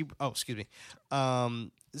wishes that she... Oh, excuse me.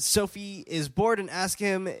 Sophie is bored and asks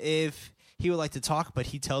him if he would like to talk, but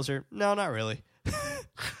he tells her, no, not really.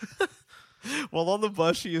 While on the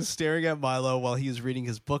bus, she is staring at Milo while he is reading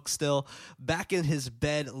his book still. Back in his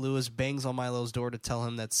bed, Lewis bangs on Milo's door to tell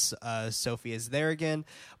him that Sophie is there again.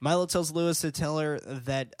 Milo tells Lewis to tell her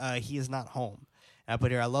that he is not home. And I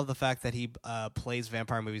put here, I love the fact that he plays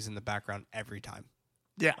vampire movies in the background every time.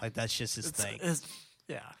 Yeah. Like, that's just his thing.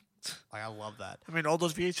 Yeah. Like, I love that. I mean, all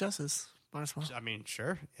those VHSs. Might as well. I mean,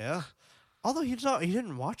 sure. Yeah. Although he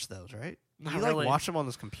didn't watch those, right? Not he really. watched them on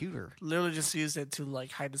his computer. Literally just used it to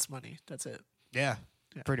hide his money. That's it. Yeah.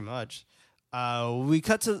 Pretty much. We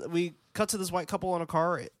cut to this white couple in a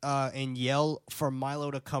car and yell for Milo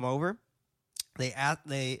to come over.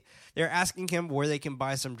 They're asking him where they can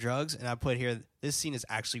buy some drugs, and I put here, this scene is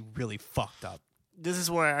actually really fucked up. This is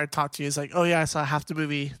where I talked to you. It's like, oh yeah, I saw half the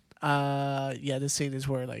movie. This scene is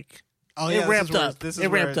where it ramped up. It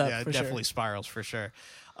ramped up. Yeah, it definitely spirals for sure.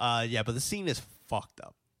 But the scene is fucked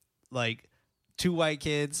up. Like, two white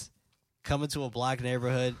kids come into a black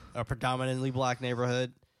neighborhood, a predominantly black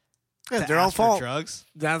neighborhood. Yeah, their own fault. Drugs.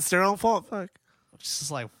 That's their own fault. Fuck. It's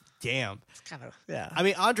just like, damn. It's kind of, yeah. I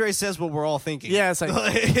mean, Andre says what we're all thinking. Yeah, it's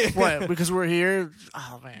like, what? Because we're here?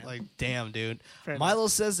 Oh, man. Like, damn, dude. Fair Milo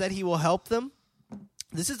says that he will help them.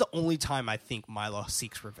 This is the only time I think Milo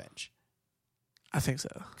seeks revenge. I think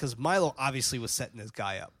so. Because Milo obviously was setting this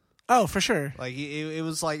guy up. Oh, for sure. Like,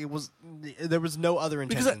 there was no other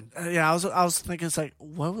intention. Because, I was thinking, it's like,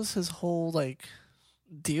 what was his whole,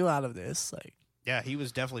 deal out of this? Yeah, he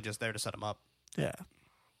was definitely just there to set him up. Yeah.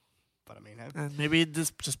 But, I mean... And maybe this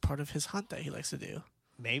is just part of his hunt that he likes to do.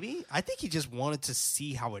 Maybe? I think he just wanted to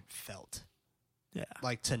see how it felt. Yeah.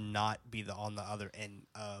 Like, to not be on the other end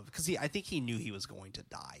of... Because I think he knew he was going to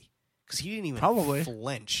die. Because he didn't even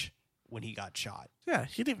flinch when he got shot. Yeah,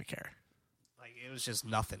 he didn't even care. Like, it was just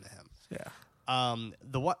nothing to him. Yeah.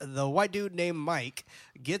 The white dude named Mike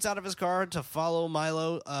gets out of his car to follow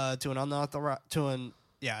Milo to an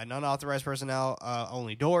unauthorized personnel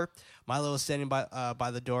only door. Milo is standing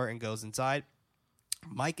by the door and goes inside.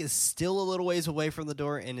 Mike is still a little ways away from the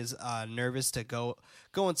door and is nervous to go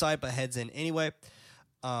inside, but heads in anyway.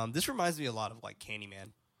 This reminds me a lot of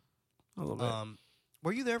Candyman. a little bit.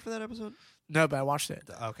 Were you there for that episode? No, but I watched it.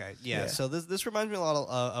 Okay, yeah. So this reminds me a lot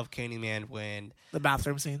of Candyman when the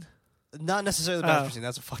bathroom scene. Not necessarily the bathroom scene.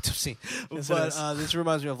 That's a fucked up scene. Yes, but this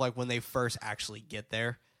reminds me of like when they first actually get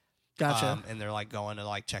there. Gotcha. And they're like going to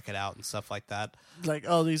like check it out and stuff like that. Like,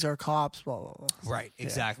 oh, these are cops. Blah blah blah. Right.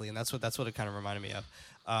 Exactly. And that's what it kind of reminded me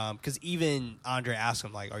of. Because even Andre asked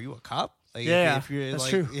him like, "Are you a cop?" Like, if you're that's like,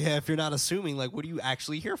 true. Yeah, if you're not assuming, like, what are you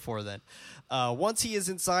actually here for then? Once he is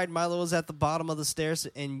inside, Milo is at the bottom of the stairs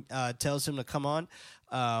and tells him to come on.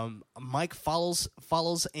 Mike follows,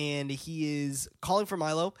 and he is calling for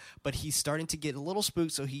Milo, but he's starting to get a little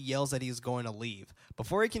spooked, so he yells that he is going to leave.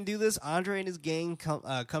 Before he can do this, Andre and his gang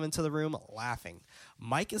come into the room laughing.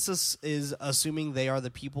 Mike is assuming they are the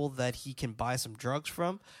people that he can buy some drugs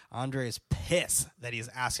from. Andre is pissed that he's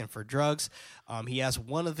asking for drugs. He asks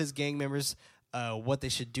one of his gang members what they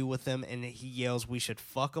should do with them, and he yells, "We should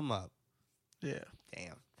fuck them up." Yeah.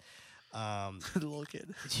 Damn. The little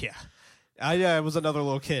kid. Yeah. Yeah, it was another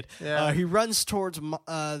little kid. Yeah. He runs towards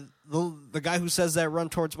the guy who says that run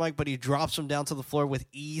towards Mike, but he drops him down to the floor with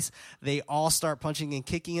ease. They all start punching and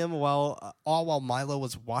kicking him while Milo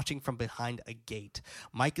was watching from behind a gate.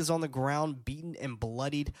 Mike is on the ground, beaten and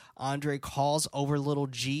bloodied. Andre calls over Little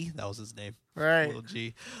G. That was his name. Right. Little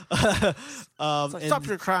G. Stop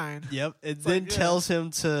your crying. Yep. And then tells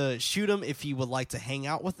him to shoot him if he would like to hang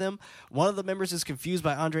out with them. One of the members is confused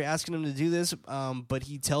by Andre asking him to do this, but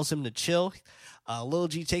he tells him to chill. Lil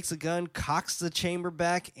G takes a gun, cocks the chamber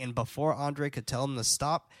back, and before Andre could tell him to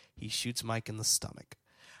stop, he shoots Mike in the stomach.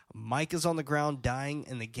 Mike is on the ground dying,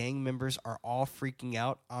 and the gang members are all freaking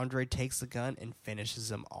out. Andre takes the gun and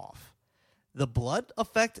finishes him off. The blood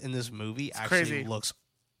effect in this movie actually looks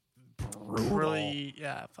brutal. Really,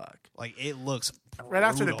 yeah, fuck. Like, it looks brutal. Right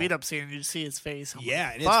after the beat up scene, you see his face.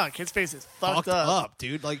 Yeah, like, fuck, his face is fucked up,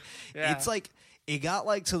 dude. Like, it's like, it got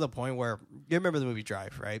like to the point where, you remember the movie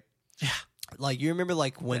Drive, right? Yeah. Like, you remember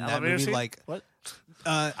like when that movie scene? like what?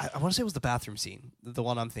 I want to say it was the bathroom scene, the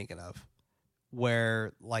one I'm thinking of,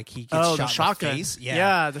 where like he gets shot shotgun. in the face.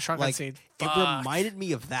 Yeah, the shotgun like, scene. It reminded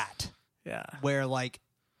me of that. Yeah. Where like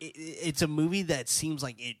it's a movie that seems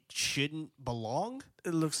like it shouldn't belong.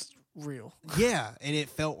 It looks real. Yeah, and it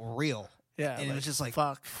felt real. Yeah, and it was just like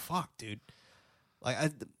fuck, dude. Like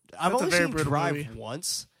I've only seen Drive movie.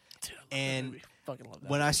 once, dude, and fucking love that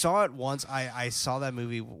when movie. I saw it once, I saw that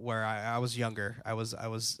movie where I was younger. I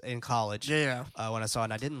was in college. Yeah. When I saw it,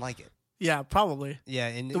 and I didn't like it. Yeah, probably. Yeah,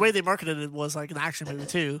 and the way they marketed it was like an action movie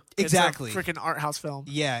too. Exactly, it's a freaking art house film.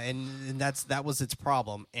 Yeah, and that was its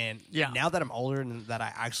problem. And now that I'm older and that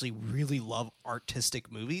I actually really love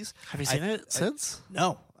artistic movies, have you seen it since?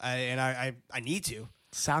 No, I need to.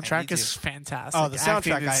 Soundtrack is fantastic. Oh, the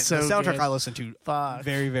soundtrack! The soundtrack I listen to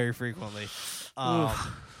very, very frequently.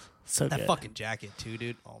 So that good. fucking jacket too,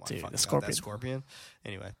 dude. Oh my fucking God, that scorpion.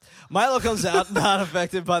 Anyway, Milo comes out not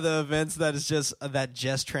affected by the events that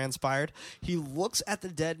just transpired. He looks at the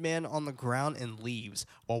dead man on the ground and leaves.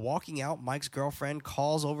 While walking out, Mike's girlfriend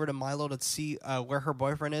calls over to Milo to see where her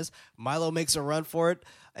boyfriend is. Milo makes a run for it,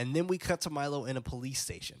 and then we cut to Milo in a police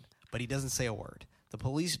station, but he doesn't say a word. The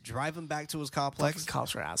police drive him back to his complex. Fucking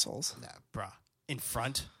cops are assholes. Nah, bruh. In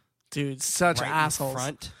front. Dude, such assholes. In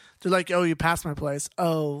front. They're like, oh, you passed my place.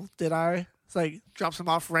 Oh, did I? It's like, drops them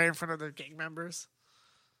off right in front of their gang members.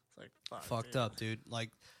 It's like, fuck, fucked up, dude.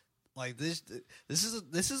 Like this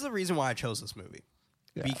is the reason why I chose this movie.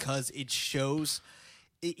 Yeah. Because it shows,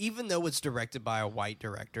 even though it's directed by a white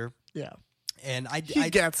director. Yeah. And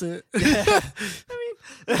he gets it. I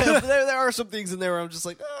mean, there are some things in there where I'm just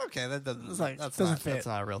like, oh, okay, that doesn't fit. That's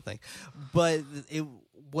not a real thing. But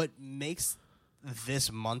what makes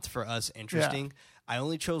this month for us interesting, I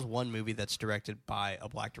only chose one movie that's directed by a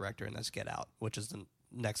black director, and that's Get Out, which is the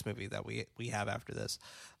next movie that we have after this.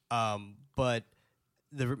 But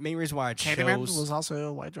the main reason why I chose... Candyman was also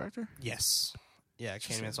a white director? Yes. Yeah,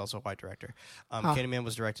 Candyman's also a white director. Candyman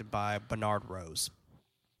was directed by Bernard Rose.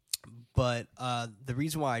 But the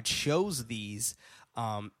reason why I chose these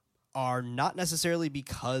are not necessarily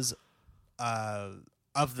because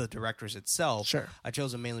of the directors itself. Sure. I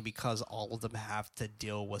chose them mainly because all of them have to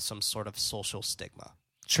deal with some sort of social stigma.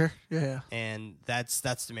 Sure. Yeah. And that's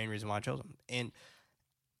the main reason why I chose them. And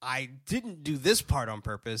I didn't do this part on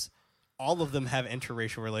purpose. All of them have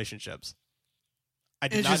interracial relationships. I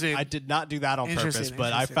did not do that on purpose,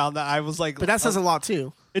 but I found that I was like... But that says a lot,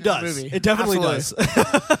 too. It does. It definitely does.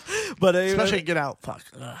 But especially Get Out. Fuck.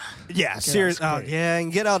 Yeah, seriously. Yeah,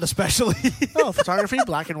 and Get Out especially. Photography,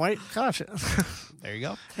 black and white. Gosh. There you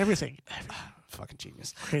go. Everything. fucking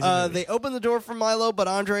genius. They open the door for Milo, but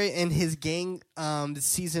Andre and his gang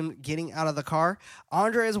sees him getting out of the car.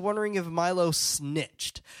 Andre is wondering if Milo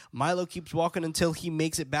snitched. Milo keeps walking until he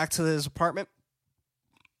makes it back to his apartment.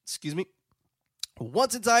 Excuse me.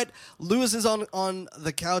 Once inside, Lewis is on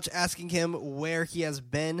the couch asking him where he has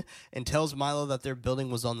been and tells Milo that their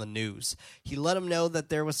building was on the news. He let him know that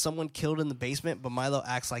there was someone killed in the basement, but Milo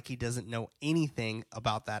acts like he doesn't know anything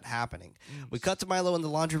about that happening. We cut to Milo in the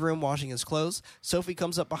laundry room washing his clothes. Sophie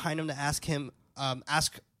comes up behind him to ask him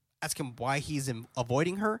why he's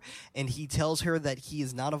avoiding her, and he tells her that he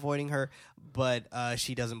is not avoiding her, but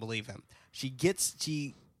she doesn't believe him. She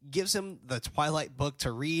gives him the Twilight book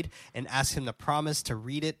to read and asks him to promise to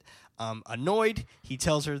read it. Annoyed, he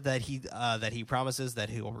tells her that he promises that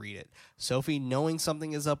he will read it. Sophie, knowing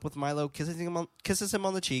something is up with Milo, kisses him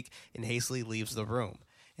on the cheek and hastily leaves the room.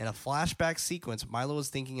 In a flashback sequence, Milo is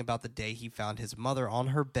thinking about the day he found his mother on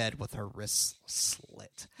her bed with her wrists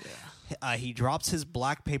slit. Yeah. He drops his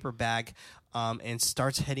black paper bag and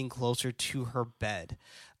starts heading closer to her bed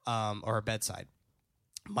or her bedside.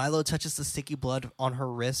 Milo touches the sticky blood on her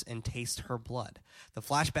wrist and tastes her blood. The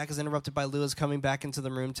flashback is interrupted by Lewis coming back into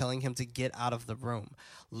the room, telling him to get out of the room.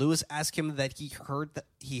 Lewis asks him that he heard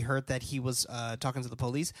that he was talking to the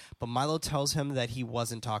police, but Milo tells him that he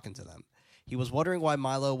wasn't talking to them. He was wondering why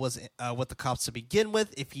Milo was with the cops to begin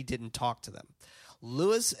with if he didn't talk to them.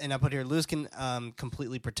 Lewis, and I put here, Lewis can't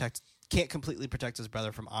completely protect his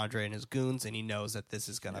brother from Andre and his goons, and he knows that this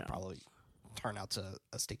is going to probably turn out to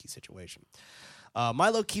a sticky situation.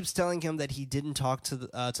 Milo keeps telling him that he didn't talk to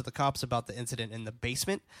the cops about the incident in the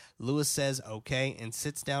basement. Lewis says okay and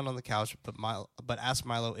sits down on the couch, but asks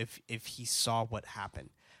Milo if he saw what happened.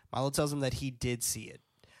 Milo tells him that he did see it.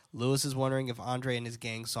 Lewis is wondering if Andre and his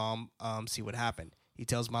gang saw him see what happened. He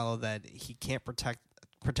tells Milo that he can't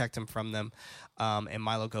protect him from them, and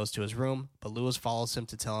Milo goes to his room, but Lewis follows him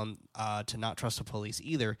to tell him to not trust the police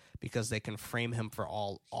either because they can frame him for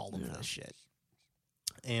all of this shit.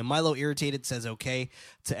 And Milo, irritated, says okay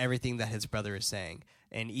to everything that his brother is saying.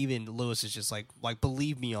 And even Lewis is just like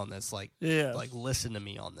believe me on this. Like listen to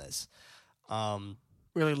me on this.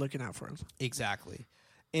 Really looking out for him. Exactly.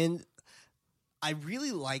 And I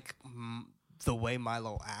really like the way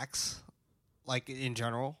Milo acts, like in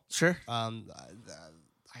general. Sure.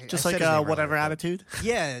 Just like a whatever attitude?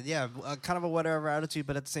 Yeah. Kind of a whatever attitude,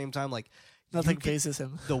 but at the same time, like, nothing phases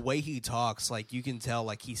him. The way he talks, like, you can tell,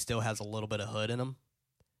 like, he still has a little bit of hood in him.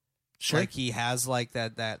 Sure. Like, he has, like,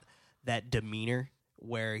 that demeanor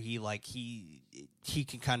where he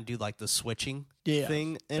can kind of do, like, the switching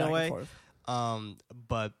thing in a way.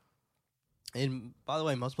 But, and by the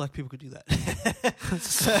way, most black people could do that.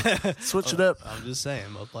 Switch it up. I'm just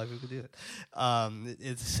saying, most black people could do it.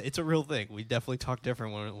 It's a real thing. We definitely talk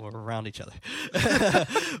different when we're around each other.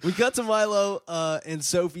 We cut to Milo and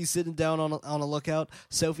Sophie sitting down on a lookout.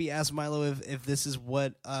 Sophie asks Milo if this is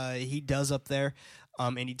what he does up there.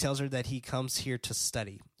 And he tells her that he comes here to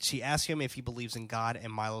study. She asks him if he believes in God,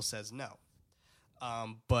 and Milo says no.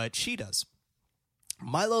 But she does.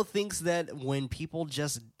 Milo thinks that when people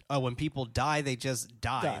die, they just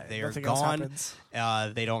die. They are gone.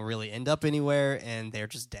 They don't really end up anywhere, and they're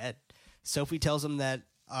just dead. Sophie tells him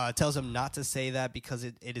not to say that because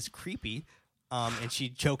it is creepy. And she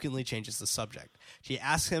jokingly changes the subject. She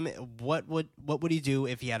asks him what would he do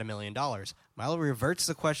if he had $1 million. Milo reverts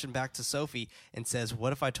the question back to Sophie and says,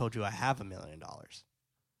 "What if I told you I have $1 million?"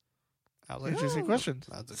 I was like, interesting question.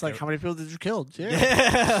 It's like, how many people did you kill?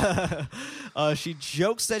 Yeah. She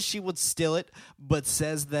jokes that she would steal it, but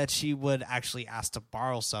says that she would actually ask to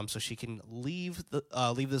borrow some so she can leave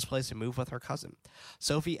this place and move with her cousin.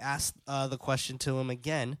 Sophie asks the question to him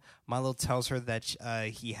again. Milo tells her that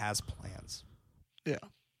he has plans. Yeah.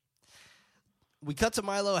 We cut to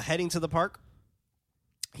Milo heading to the park.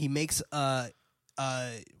 He makes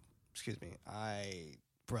excuse me, I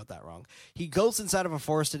wrote that wrong. He goes inside of a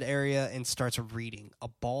forested area and starts reading. A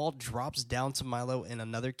ball drops down to Milo and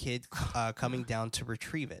another kid coming down to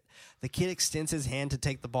retrieve it. The kid extends his hand to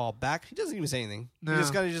take the ball back. He doesn't even say anything. No. He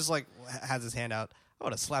just kind of has his hand out. I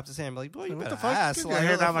would have slapped his hand, like, boy, you better ask. Get your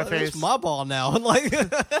hand out my face. It's my ball now. Like,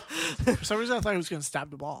 for some reason, I thought he was going to stab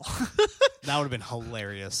the ball. That would have been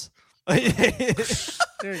hilarious. There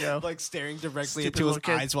you go. Like staring directly into his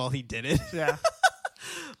eyes while he did it. Yeah.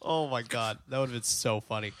 Oh my god, that would have been so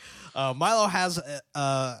funny. Milo has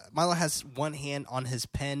one hand on his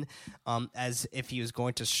pen, as if he was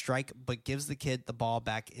going to strike, but gives the kid the ball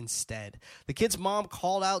back instead. The kid's mom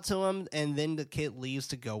called out to him, and then the kid leaves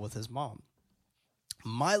to go with his mom.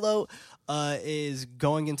 Milo is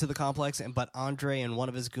going into the complex, but Andre and one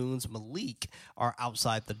of his goons, Malik, are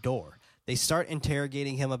outside the door. They start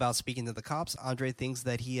interrogating him about speaking to the cops. Andre thinks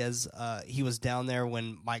that he was down there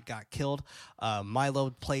when Mike got killed.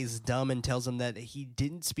 Milo plays dumb and tells him that he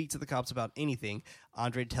didn't speak to the cops about anything.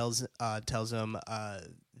 Andre tells him,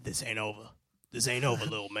 "This ain't over. This ain't over,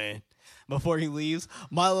 little man." Before he leaves,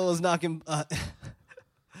 Milo is knocking. I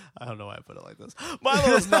don't know why I put it like this.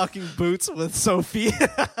 Milo is knocking boots with Sophie.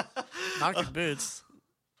 Knocking boots.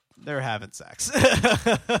 They're having sex.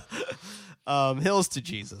 Hills to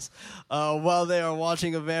Jesus. While they are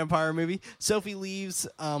watching a vampire movie, Sophie leaves,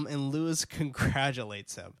 and Lewis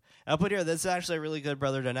congratulates him. I put here, that's actually a really good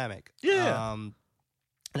brother dynamic. Yeah.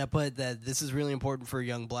 And I put that this is really important for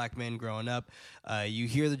young black men growing up. You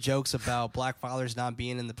hear the jokes about black fathers not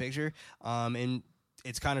being in the picture, and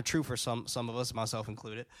it's kind of true for some of us, myself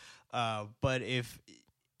included. But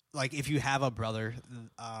if you have a brother,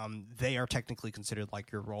 they are technically considered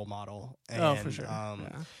like your role model. And, for sure.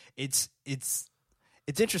 It's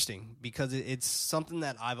interesting because it's something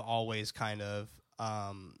that I've always kind of,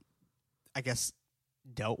 I guess,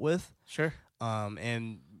 dealt with. Sure.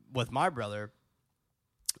 And with my brother,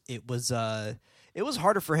 it was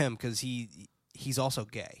harder for him because he's also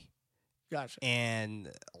gay. Gotcha. And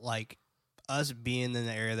like us being in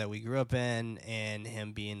the area that we grew up in and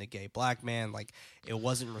him being a gay black man, like it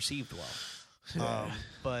wasn't received well.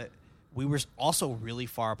 But we were also really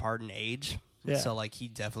far apart in age. Yeah. So like he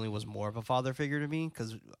definitely was more of a father figure to me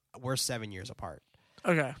because we're 7 years apart.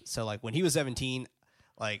 Okay. So like when he was 17,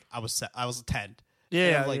 like I was 10.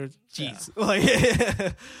 Yeah. And like, geez. Yeah.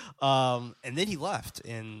 Like, and then he left,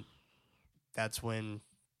 and that's when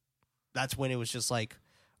it was just like,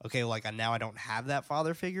 okay, like now I don't have that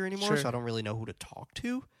father figure anymore, Sure. so I don't really know who to talk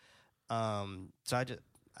to. So I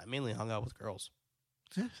mainly hung out with girls.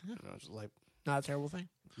 Yeah. Just like, Not a terrible thing.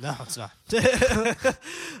 no, it's not.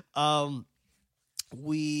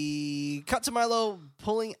 We cut to Milo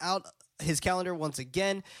pulling out his calendar once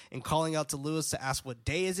again and calling out to Lewis to ask what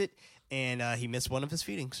day is it, and he missed one of his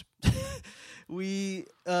feedings. We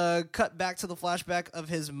cut back to the flashback of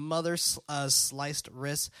his mother's sliced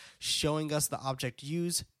wrist, showing us the object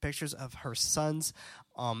used, pictures of her sons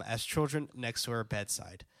as children next to her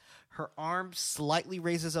bedside. Her arm slightly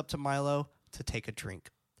raises up to Milo to take a drink.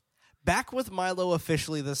 Back with Milo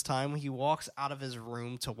officially this time, he walks out of his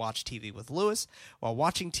room to watch TV with Lewis. While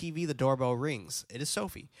watching TV, the doorbell rings. It is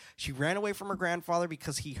Sophie. She ran away from her grandfather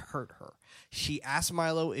because he hurt her. She asks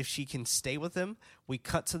Milo if she can stay with him. We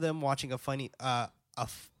cut to them watching a funny,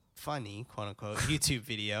 quote-unquote, YouTube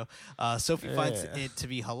video. Sophie finds it to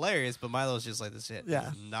be hilarious, but Milo's just like, this shit is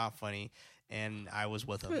not funny. And I was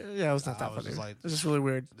with him. Yeah, it was not that funny. It was just really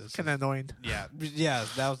weird. Kind of annoying. Yeah,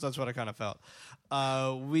 that's what I kind of felt.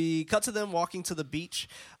 We cut to them walking to the beach.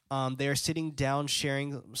 They are sitting down,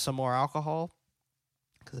 sharing some more alcohol.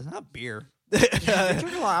 Because it's not beer. They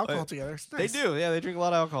drink a lot of alcohol together. It's nice. They do. Yeah, they drink a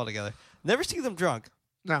lot of alcohol together. Never see them drunk.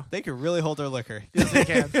 No. They can really hold their liquor. Yes, they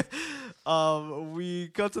can. We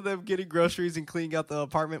cut to them getting groceries and cleaning out the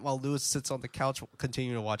apartment while Lewis sits on the couch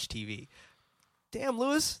continuing to watch TV. Damn,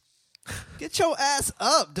 Lewis. Get your ass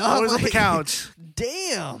up, dog. Always on the couch.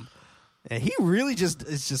 Damn. And he really just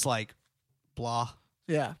is just like, blah.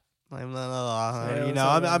 Yeah. Like,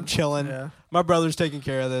 I'm chilling. Yeah. My brother's taking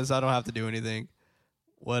care of this. I don't have to do anything.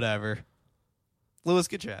 Whatever. Lewis,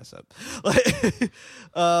 get your ass up.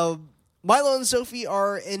 Milo and Sophie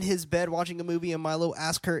are in his bed watching a movie, and Milo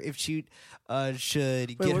asks her if she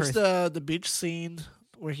should get what's her... the beach scene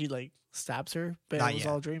where he like stabs her, but Not it was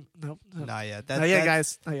yet. all a dream? Nope. Not yet. Not yet,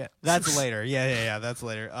 guys. Not yet. That's later. Yeah. That's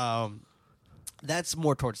later. That's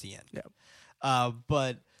more towards the end. Yeah.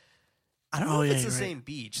 But I don't know if it's the same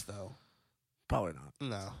beach, though. Probably not.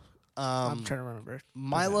 No. I'm trying to remember.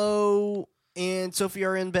 Milo and Sophie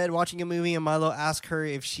are in bed watching a movie, and Milo asks her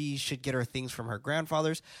if she should get her things from her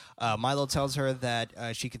grandfather's. Milo tells her that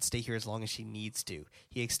she could stay here as long as she needs to.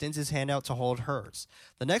 He extends his hand out to hold hers.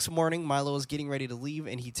 The next morning, Milo is getting ready to leave,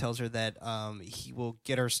 and he tells her that he will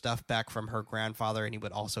get her stuff back from her grandfather, and he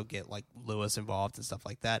would also get like Lewis involved and stuff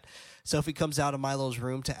like that. Sophie comes out of Milo's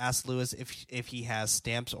room to ask Lewis if he has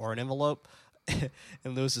stamps or an envelope, and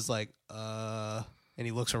Lewis is like, And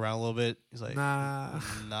he looks around a little bit. He's like, nah.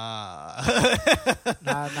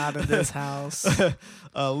 Not in this house.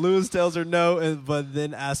 Lewis tells her no, but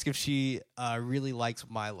then asks if she really likes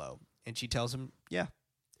Milo. And she tells him, yeah.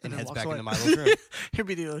 And heads back into Milo's room.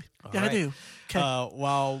 Immediately. All yeah, right. I do. Okay.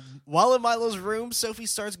 While in Milo's room, Sophie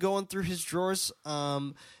starts going through his drawers,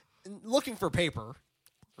 looking for paper.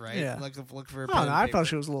 Right? Yeah. Looking for Oh, no, I thought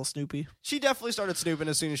she was a little snoopy. She definitely started snooping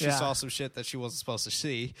as soon as she saw some shit that she wasn't supposed to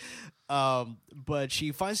see. But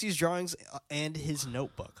she finds these drawings and his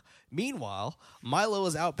notebook. Meanwhile, Milo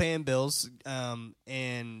is out paying bills,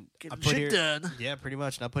 and Getting shit done. Yeah, pretty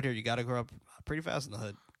much. And I put here, you got to grow up pretty fast in the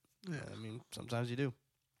hood. Yeah. I mean, sometimes you do.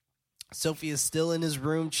 Sophie is still in his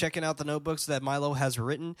room checking out the notebooks that Milo has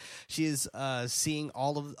written. She is seeing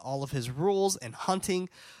all of his rules and hunting,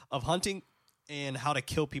 and how to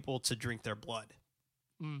kill people to drink their blood.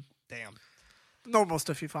 Damn. Normal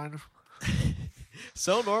stuff you find.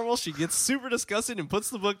 So normal, she gets super disgusted and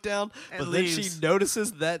puts the book down, And but leaves. then she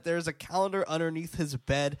notices that there's a calendar underneath his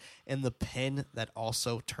bed and the pen that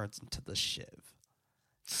also turns into the shiv.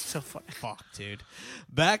 So funny. Fuck, dude.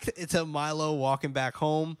 Back to Milo walking back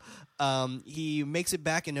home. He makes it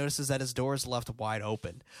back and notices that his door is left wide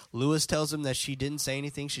open. Lewis tells him that she didn't say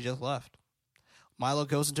anything, she just left. Milo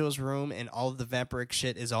goes into his room and all of the vampiric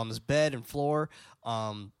shit is on his bed and floor.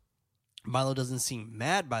 Milo doesn't seem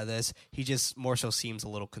mad by this. He just more so seems a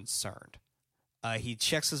little concerned. He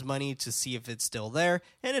checks his money to see if it's still there,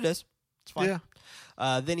 and it is. It's fine.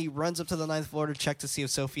 Yeah. Then he runs up to the 9th floor to check to see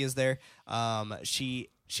if Sophie is there. She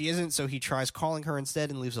isn't, so he tries calling her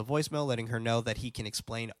instead and leaves a voicemail letting her know that he can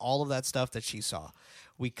explain all of that stuff that she saw.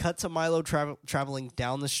 We cut to Milo traveling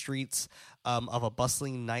down the streets of a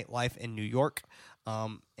bustling nightlife in New York.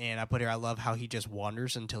 And I put here, I love how he just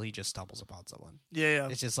wanders until he just stumbles upon someone. Yeah.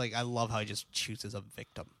 It's just like, I love how he just chooses a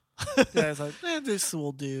victim. Yeah, it's like, this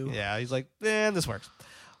will do. Yeah, he's like, this works.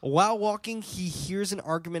 While walking, he hears an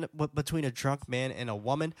argument between a drunk man and a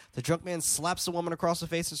woman. The drunk man slaps the woman across the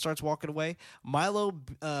face and starts walking away. Milo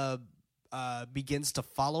begins to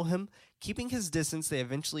follow him. Keeping his distance, they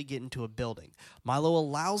eventually get into a building. Milo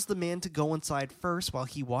allows the man to go inside first while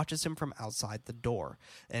he watches him from outside the door.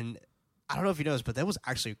 And I don't know if you noticed, but that was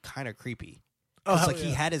actually kind of creepy. It's like he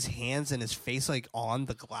had his hands and his face like on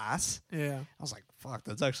the glass. Yeah. I was like, fuck,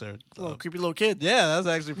 that's actually a little creepy little kid. Yeah, that's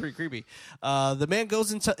actually pretty creepy. The man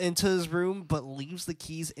goes into his room but leaves the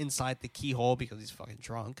keys inside the keyhole because he's fucking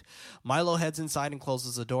drunk. Milo heads inside and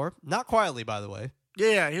closes the door. Not quietly, by the way.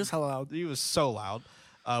 Yeah, he was hella loud. He was so loud,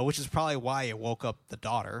 which is probably why it woke up the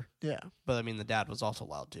daughter. Yeah. But I mean, the dad was also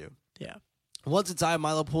loud too. Yeah. Once inside,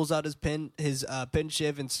 Milo pulls out his pen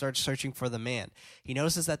shiv and starts searching for the man. He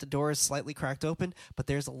notices that the door is slightly cracked open, but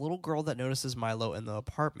there's a little girl that notices Milo in the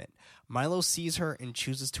apartment. Milo sees her and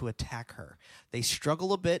chooses to attack her. They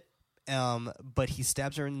struggle a bit, but he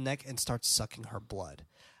stabs her in the neck and starts sucking her blood.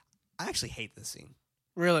 I actually hate this scene.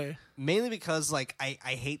 Really? Mainly because, like, I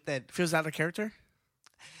hate that... Feels out of character?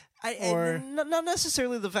 Not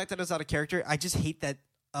necessarily the fact that it's out of character. I just hate that...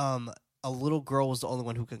 a little girl was the only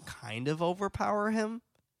one who could kind of overpower him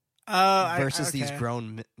versus these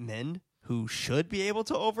grown men who should be able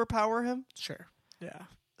to overpower him. Sure. Yeah.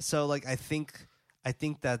 So, like, I think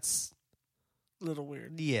that's a little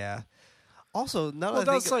weird. Yeah. Also,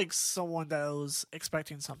 that's like someone that was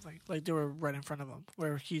expecting something. Like, they were right in front of him,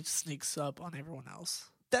 where he sneaks up on everyone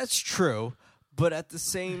else. That's true. But at the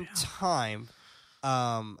same time,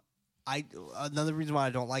 another reason why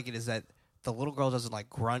I don't like it is that the little girl doesn't like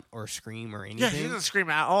grunt or scream or anything. Yeah, she doesn't scream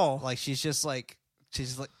at all. Like she's just like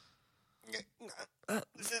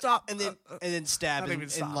stop, and then stab,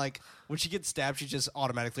 and like when she gets stabbed, she just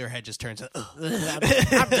automatically her head just turns.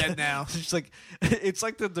 I'm dead now. She's like, it's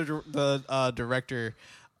like the director,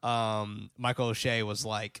 Michael O'Shea was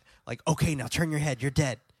like, okay, now turn your head, you're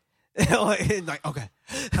dead. Like, okay,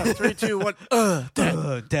 3, 2, 1,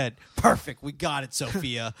 dead. Dead. Perfect. We got it,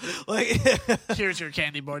 Sophia. Like, here's your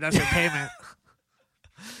candy bar. That's your payment.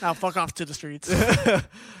 Now fuck off to the streets.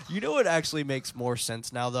 You know what actually makes more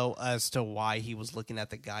sense now, though, as to why he was looking at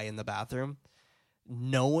the guy in the bathroom,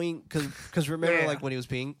 knowing because remember, like when he was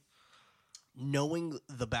knowing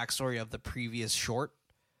the backstory of the previous short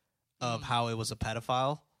of how it was a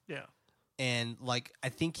pedophile. Yeah. And like, I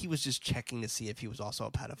think he was just checking to see if he was also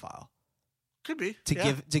a pedophile. Could be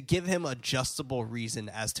to give him a justifiable reason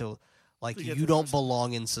as to like you don't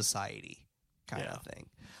belong in society, kind of thing.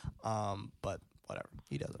 But whatever,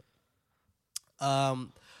 he doesn't.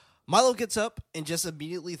 Milo gets up and just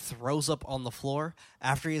immediately throws up on the floor.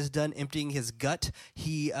 After he is done emptying his gut,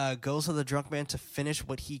 he goes to the drunk man to finish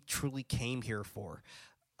what he truly came here for.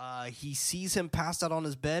 He sees him passed out on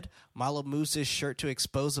his bed. Milo moves his shirt to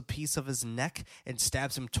expose a piece of his neck and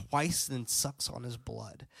stabs him twice, then sucks on his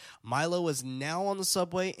blood. Milo is now on the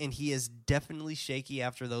subway, and he is definitely shaky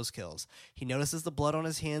after those kills. He notices the blood on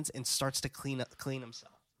his hands and starts to clean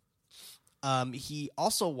himself. He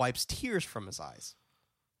also wipes tears from his eyes.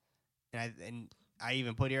 And I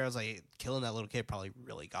even put here, I was like, killing that little kid probably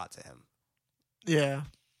really got to him. Yeah.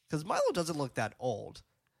 Because Milo doesn't look that old.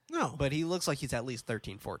 No. But he looks like he's at least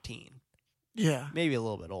 13, 14. Yeah. Maybe a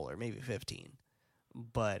little bit older, maybe 15.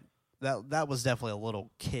 But that was definitely a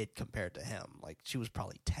little kid compared to him. Like she was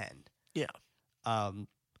probably 10. Yeah.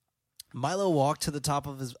 Milo walked to the top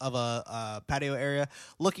of a patio area,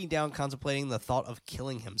 looking down, contemplating the thought of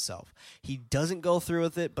killing himself. He doesn't go through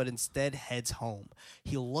with it, but instead heads home.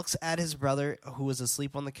 He looks at his brother, who is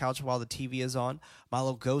asleep on the couch while the TV is on.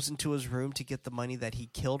 Milo goes into his room to get the money that he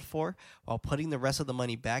killed for. While putting the rest of the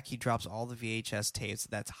money back, he drops all the VHS tapes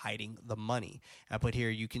that's hiding the money. And I put here,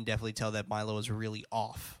 you can definitely tell that Milo is really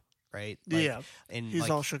off. Right? Like, yeah, and he's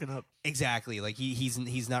like, all shooken up. Exactly. Like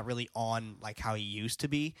he's not really on like how he used to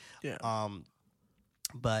be. Yeah.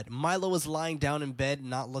 But Milo is lying down in bed,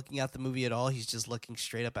 not looking at the movie at all. He's just looking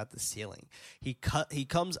straight up at the ceiling. He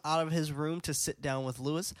comes out of his room to sit down with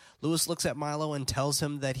Lewis. Lewis looks at Milo and tells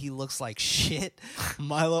him that he looks like shit.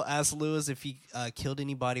 Milo asks Lewis if he killed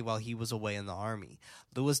anybody while he was away in the army.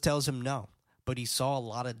 Lewis tells him no, but he saw a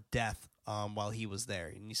lot of death while he was there,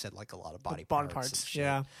 and he said like a lot of body parts.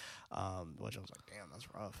 Yeah. Which I was like, damn, that's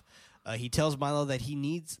rough. He tells Milo that he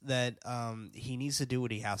needs to do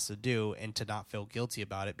what he has to do and to not feel guilty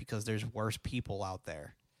about it because there's worse people out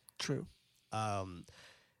there. True. But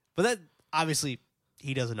that obviously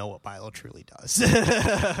he doesn't know what Milo truly does.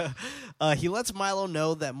 He lets Milo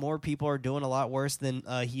know that more people are doing a lot worse than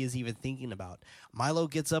he is even thinking about. Milo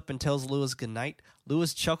gets up and tells Lewis goodnight.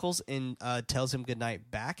 Lewis chuckles and tells him goodnight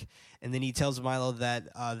back. And then he tells Milo that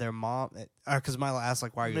their mom, because Milo asks,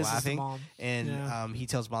 like, why are you laughing? And he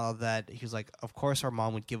tells Milo that he was like, of course our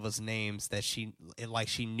mom would give us names that she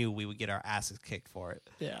knew we would get our asses kicked for it.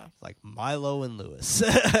 Yeah. Like Milo and Lewis.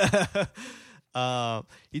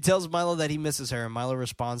 He tells Milo that he misses her, and Milo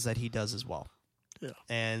responds that he does as well. Yeah.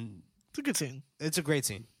 And it's a good scene. It's a great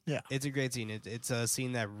scene. Yeah. It's a great scene. It's a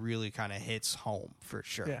scene that really kind of hits home for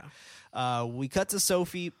sure. Yeah. We cut to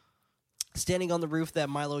Sophie standing on the roof that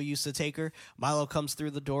Milo used to take her. Milo comes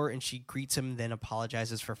through the door and she greets him, then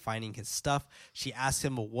apologizes for finding his stuff. She asks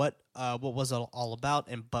him what was it all about,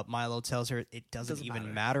 but Milo tells her it doesn't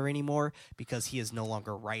even matter anymore because he is no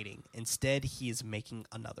longer writing. Instead, he is making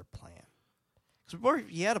another plan. Because before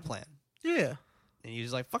he had a plan. Yeah. And he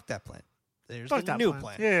was like, fuck that plan. There's a new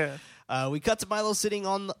plan. Yeah. We cut to Milo sitting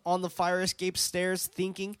on the fire escape stairs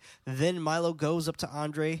thinking. Then Milo goes up to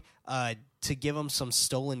Andre to give him some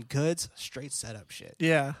stolen goods. Straight setup shit.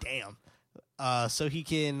 Yeah. Damn. So he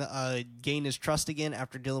can gain his trust again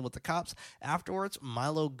after dealing with the cops. Afterwards,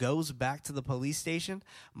 Milo goes back to the police station.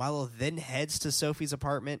 Milo then heads to Sophie's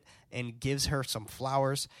apartment and gives her some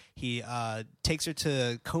flowers. He takes her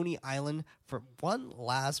to Coney Island for one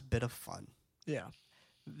last bit of fun. Yeah.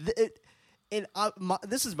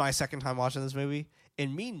 This is my second time watching this movie,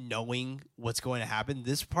 and me knowing what's going to happen,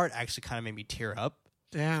 this part actually kind of made me tear up.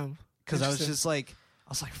 Damn. Because I was like,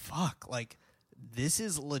 fuck, like, this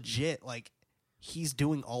is legit. Like, he's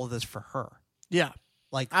doing all of this for her. Yeah.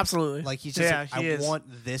 Like, absolutely. Like, he's just I want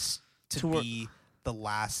this to be the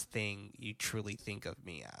last thing you truly think of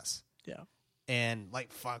me as. Yeah. And,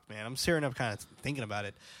 like, fuck, man, I'm tearing up kind of thinking about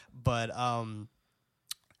it. But,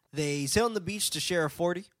 they sit on the beach to share a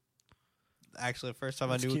 40. Actually, the first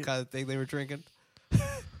time I knew what kind of thing they were drinking.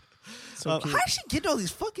 How is she getting all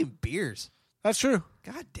these fucking beers? That's true.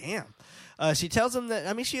 God damn. She tells him that,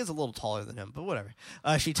 I mean, she is a little taller than him, but whatever.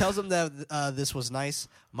 She tells him that this was nice.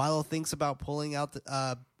 Milo thinks about pulling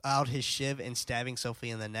out his shiv and stabbing Sophie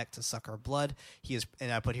in the neck to suck her blood.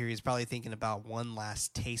 And I put here, he's probably thinking about one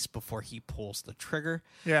last taste before he pulls the trigger.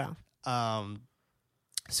 Yeah.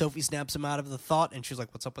 Sophie snaps him out of the thought, and she's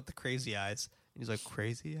like, what's up with the crazy eyes? And he's like,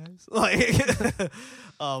 crazy eyes? Like,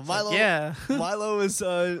 Milo is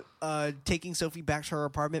taking Sophie back to her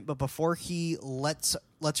apartment, but before he lets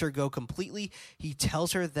her go completely, he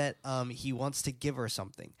tells her that he wants to give her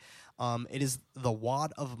something. It is the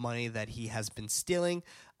wad of money that he has been stealing.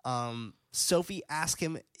 Sophie asks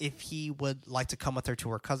him if he would like to come with her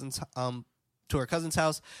to her cousin's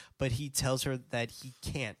house, but he tells her that he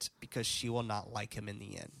can't because she will not like him in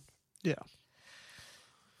the end. Yeah.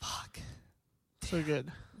 Fuck. So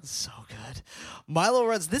good. So good. Milo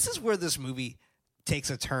runs. This is where this movie takes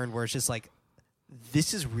a turn where it's just like,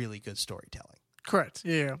 this is really good storytelling. Correct.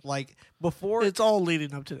 Yeah. Like, before... It's all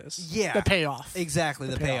leading up to this. Yeah. The payoff. Exactly,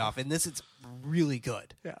 the payoff. And this is really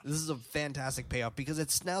good. Yeah. This is a fantastic payoff because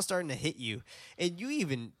it's now starting to hit you. And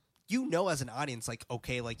you know as an audience, like,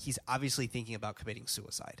 okay, like, he's obviously thinking about committing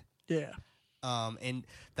suicide. Yeah. And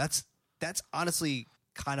that's honestly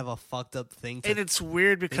kind of a fucked up thing to and it's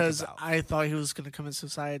weird because I thought he was going to commit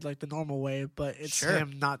suicide like the normal way, but it's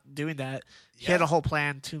him not doing that. He had a whole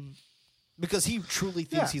plan to... Because he truly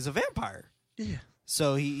thinks he's a vampire. Yeah.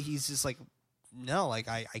 So he's just like, no, like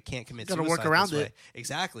I can't commit Gotta suicide work around this way. it.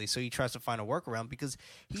 Exactly. So he tries to find a workaround because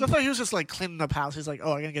I thought he was just like cleaning up house. He's like,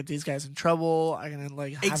 oh, I'm gonna get these guys in trouble. I'm gonna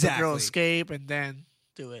like have the girl escape and then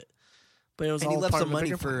do it. But it was all he left part some of the money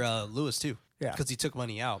bigger for plan. Lewis too. Yeah, because he took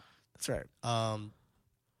money out. That's right.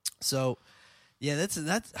 So yeah, that's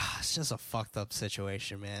it's just a fucked up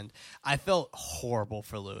situation, man. I felt horrible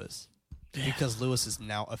for Lewis because Lewis is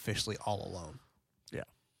now officially all alone. Yeah,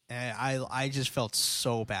 and I just felt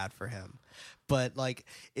so bad for him. But like,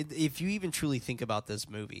 if you even truly think about this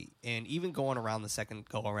movie, and even going around the second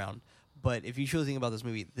go around, but if you truly think about this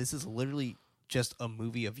movie, this is literally just a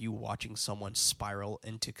movie of you watching someone spiral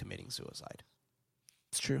into committing suicide.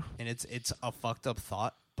 It's true, and it's a fucked up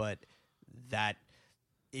thought, but that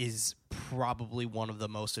is probably one of the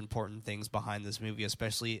most important things behind this movie,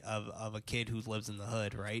 especially of a kid who lives in the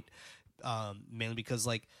hood, right? Mainly because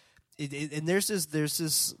like, and there's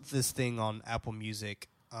this thing on Apple Music.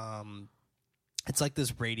 It's like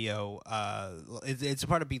this radio. It's a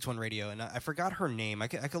part of Beats One Radio, and I forgot her name. I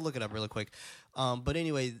could look it up really quick. But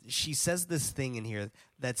anyway, she says this thing in here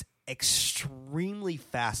that's extremely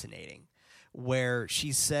fascinating, where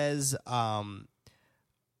she says,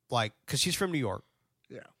 like, because she's from New York.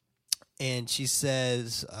 Yeah. And she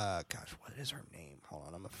says, gosh, what is her name? Hold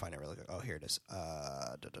on, I'm gonna find it really quick. Oh, here it is.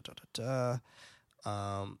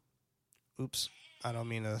 Oops, I don't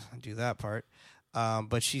mean to do that part.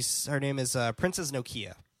 But her name is Princess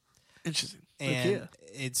Nokia. Interesting. And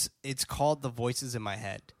it's called The Voices in My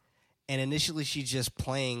Head. And initially she's just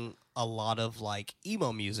playing a lot of like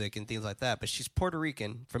emo music and things like that, but she's Puerto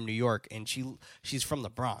Rican from New York, and she's from the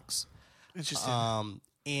Bronx. Interesting.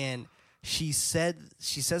 And she says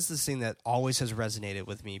this thing that always has resonated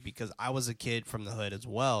with me, because I was a kid from the hood as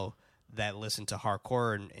well that listened to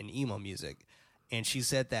hardcore and emo music. And she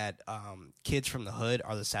said that kids from the hood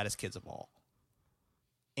are the saddest kids of all.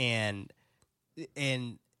 And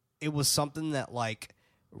it was something that like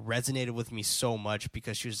resonated with me so much,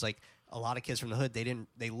 because she was like, a lot of kids from the hood,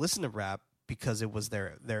 they listen to rap because it was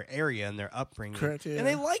their area and their upbringing. Correct, yeah. And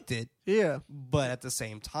they liked it. Yeah. But at the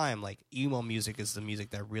same time, like, emo music is the music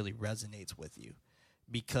that really resonates with you,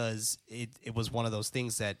 because it was one of those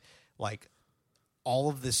things that, like, all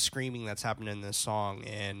of this screaming that's happening in this song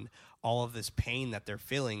and all of this pain that they're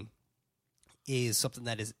feeling is something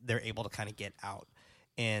that they're able to kind of get out.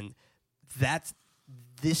 And that's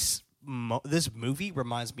this movie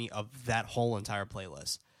reminds me of that whole entire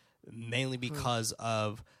playlist, mainly because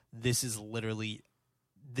of this is literally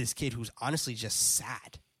this kid who's honestly just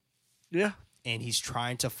sad. Yeah. And he's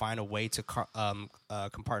trying to find a way to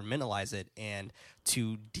compartmentalize it and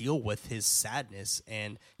to deal with his sadness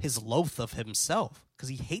and his loath of himself, because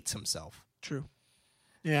he hates himself. True.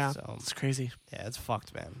 Yeah, so, it's crazy. Yeah, it's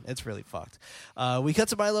fucked, man. It's really fucked. We cut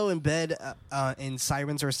to Milo in bed, and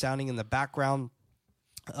sirens are sounding in the background.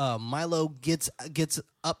 Milo gets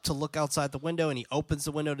up to look outside the window, and he opens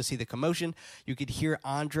the window to see the commotion. You could hear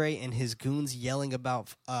Andre and his goons yelling out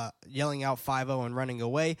 5-0 and running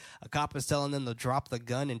away. A cop is telling them to drop the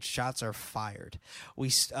gun, and shots are fired.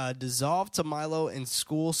 We dissolve to Milo in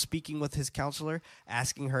school, speaking with his counselor,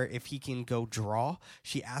 asking her if he can go draw.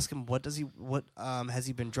 She asks him what has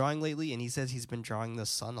he been drawing lately, and he says he's been drawing the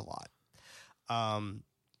sun a lot.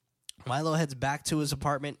 Milo heads back to his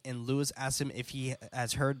apartment, and Lewis asks him if he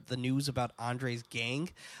has heard the news about Andre's gang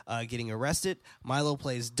getting arrested. Milo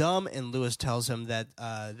plays dumb, and Lewis tells him that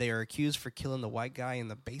they are accused for killing the white guy in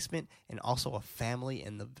the basement and also a family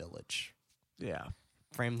in the village. Yeah.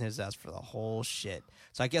 Framed his ass for the whole shit.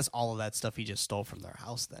 So I guess all of that stuff he just stole from their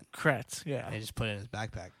house then. Correct, yeah. And he just put it in his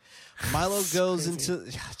backpack. Milo goes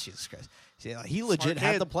into... Jesus Christ. He legit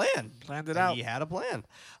had the plan. Planned it out. He had a plan.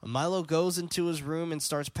 Milo goes into his room and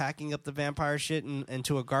starts packing up the vampire shit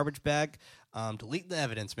into a garbage bag. Delete the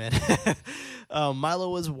evidence, man.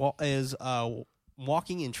 Milo is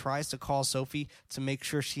walking and tries to call Sophie to make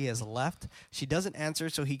sure she has left. She doesn't answer,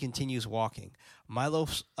 so he continues walking.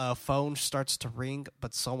 Milo's phone starts to ring,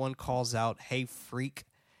 but someone calls out, "Hey, freak,"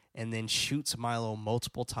 and then shoots Milo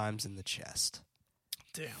multiple times in the chest.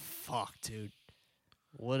 Damn. Fuck, dude.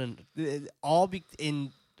 All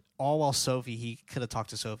while Sophie, he could have talked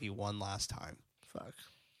to Sophie one last time. Fuck.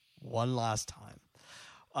 One last time.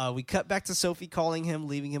 We cut back to Sophie calling him,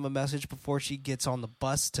 leaving him a message before she gets on the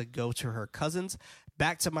bus to go to her cousin's.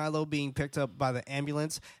 Back to Milo being picked up by the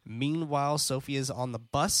ambulance. Meanwhile, Sophie is on the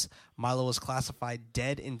bus. Milo is classified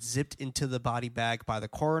dead and zipped into the body bag by the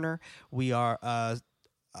coroner.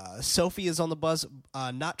 Sophie is on the bus,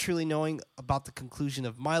 not truly knowing about the conclusion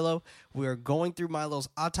of Milo. We are going through Milo's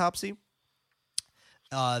autopsy.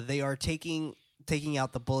 They are taking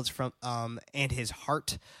out the bullets from and his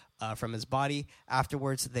heart. from his body.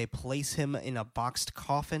 Afterwards, they place him in a boxed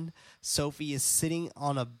coffin. Sophie is sitting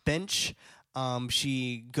on a bench.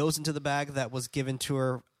 She goes into the bag that was given to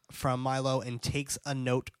her from Milo and takes a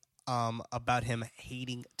note about him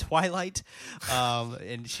hating Twilight.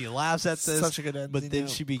 And she laughs at this. Such a good ending, but then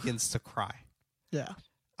she begins to cry. Yeah.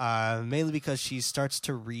 Mainly because she starts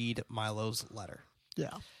to read Milo's letter.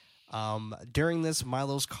 Yeah. During this,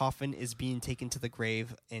 Milo's coffin is being taken to the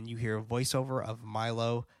grave, and you hear a voiceover of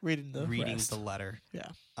Milo reading the letter.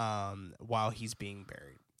 Yeah. While he's being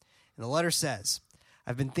buried. And the letter says,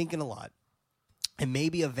 "I've been thinking a lot, and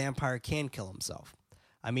maybe a vampire can kill himself.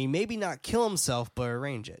 I mean, maybe not kill himself, but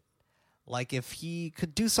arrange it. Like if he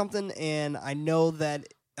could do something, and I know that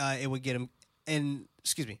it would get him.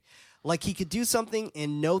 Like he could do something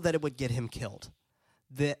and know that it would get him killed.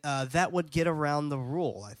 That would get around the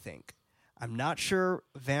rule, I think. I'm not sure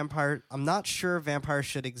vampires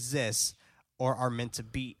should exist or are meant to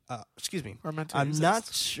be. I'm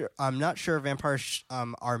not sure vampires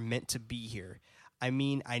are meant to be here. I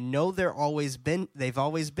mean, I know they've always been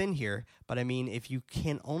here, but I mean, if you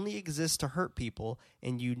can only exist to hurt people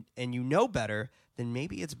and you know better, then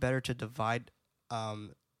maybe it's better to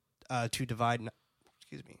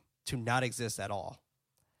not exist at all."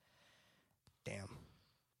 Damn.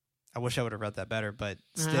 I wish I would have read that better, but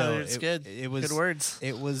still, it's good. It was good words.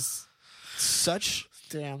 It was such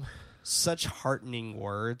heartening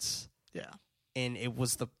words. Yeah, and it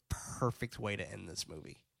was the perfect way to end this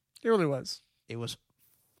movie. It really was. It was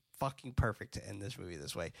fucking perfect to end this movie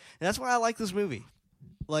this way, and that's why I like this movie.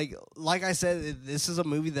 Like I said, this is a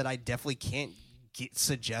movie that I definitely can't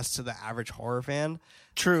suggest to the average horror fan.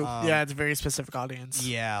 True. Yeah, it's a very specific audience.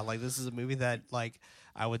 Yeah, like this is a movie that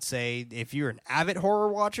I would say if you're an avid horror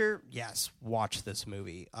watcher, yes, watch this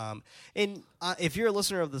movie. And if you're a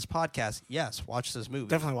listener of this podcast, yes, watch this movie.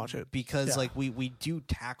 Definitely watch it. Because we do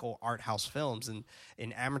tackle art house films and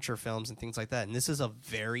amateur films and things like that. And this is a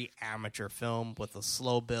very amateur film with a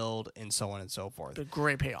slow build and so on and so forth. A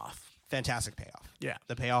great payoff. Fantastic payoff. Yeah.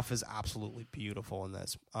 The payoff is absolutely beautiful in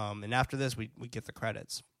this. And after this, we get the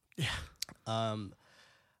credits. Yeah.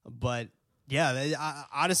 But yeah,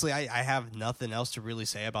 honestly, I have nothing else to really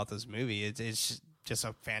say about this movie. It's just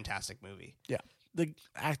a fantastic movie. Yeah. The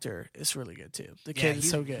actor is really good too. The kid is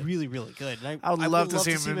so good. Really, really good. And I would love to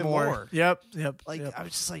see him in more. Yep. I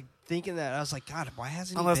was just like thinking that. I was like, God, why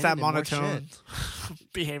hasn't unless he that been in monotone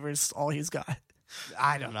behavior is all he's got.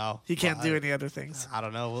 I don't know. He can't do any other things. I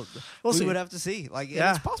don't know. We'll see. We would have to see.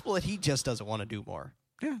 It's possible that he just doesn't want to do more.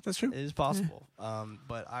 Yeah, that's true. It is possible. Yeah.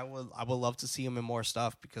 But I would love to see him in more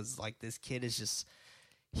stuff because this kid is just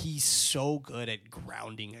he's so good at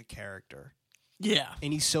grounding a character. Yeah.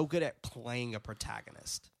 And he's so good at playing a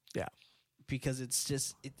protagonist. Yeah. Because it's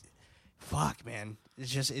just fuck, man.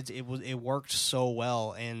 It's just it worked so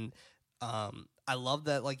well. And I love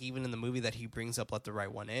that even in the movie that he brings up Let the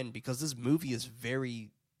Right One In, because this movie is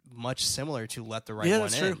very much similar to Let the Right One In. Yeah,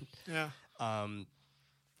 that's true. Yeah.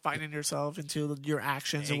 Finding yourself into your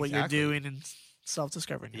actions and what you're doing and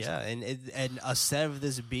self-discovering yourself. Yeah, and instead of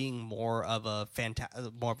this being more of a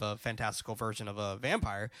fantastical version of a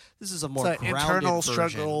vampire, this is a more grounded internal version.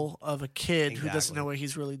 Struggle of a kid who doesn't know what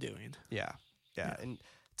he's really doing. Yeah, and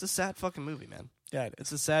it's a sad fucking movie, man. Yeah, it is.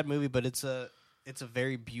 It's a sad movie, but it's a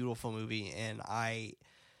very beautiful movie, and I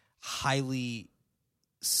highly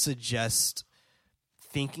suggest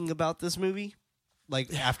thinking about this movie,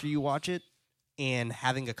 after you watch it, and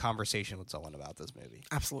having a conversation with someone about this movie.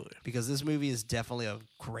 Absolutely. Because this movie is definitely a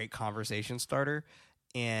great conversation starter,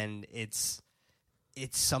 and it's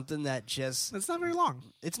something that just... It's not very long.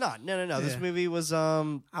 It's not. No. Yeah. This movie was...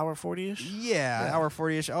 hour 40-ish? Yeah, hour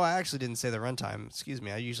 40-ish. Oh, I actually didn't say the runtime. Excuse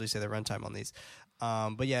me. I usually say the runtime on these.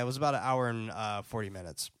 But yeah, it was about an hour and 40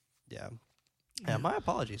 minutes. Yeah. Yeah, my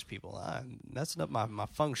apologies, people. I'm messing up my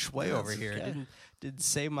feng shui over here. Okay. Didn't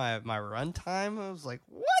say my runtime. I was like,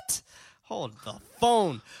 what? Hold the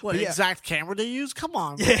phone. What exact camera they use? Come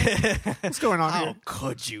on. What's going on here? How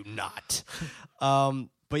could you not?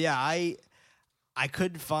 But yeah, I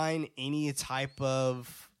couldn't find any type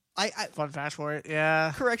of fun fact for it.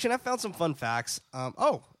 Yeah. Correction. I found some fun facts.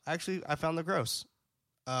 Actually, I found the gross.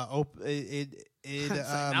 Good.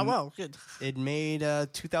 It made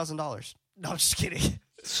 $2,000. No, I'm just kidding.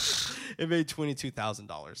 It made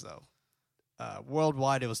 $22,000 though.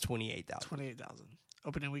 Worldwide, it was $28,000.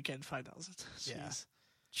 Opening weekend, 5,000. Yeah.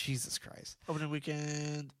 Jesus Christ. Opening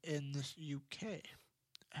weekend in the UK.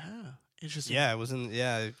 Oh, interesting. Yeah,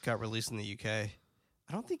 it got released in the UK. I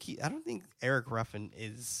don't think Eric Ruffin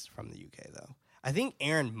is from the UK though. I think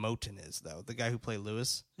Aaron Moten is though, the guy who played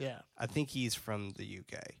Lewis. Yeah. I think he's from the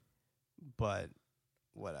UK. But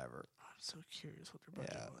whatever. so curious what their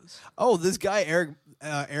budget was. Oh, this guy, Aaron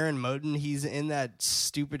Moten, he's in that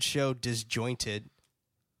stupid show Disjointed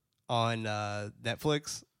on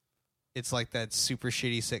Netflix. It's like that super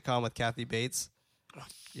shitty sitcom with Kathy Bates.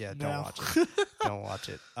 Yeah, don't watch it. Don't watch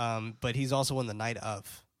it. But he's also in The Night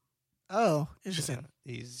Of. Oh, interesting.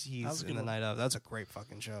 Yeah, he's in The Night Of. That's a great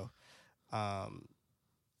fucking show.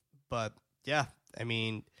 But yeah, I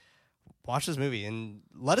mean, watch this movie and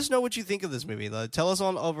let us know what you think of this movie. Tell us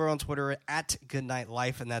over on Twitter at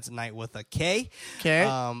GoodnightLife, and that's night with a K. Okay.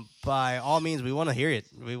 By all means, we want to hear it.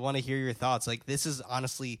 We want to hear your thoughts. Like, this is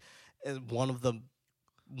honestly one of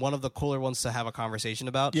the cooler ones to have a conversation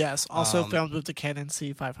about. Yes. Also filmed with the Canon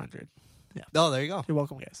C500. Yeah. Oh, there you go. You're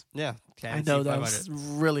welcome, guys. Yeah. I know that's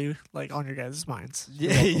really like on your guys' minds.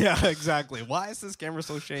 Yeah, exactly. Why is this camera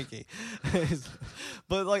so shaky?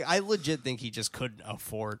 But like, I legit think he just couldn't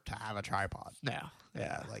afford to have a tripod. No.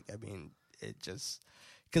 Yeah. Like, I mean, it just,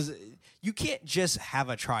 because you can't just have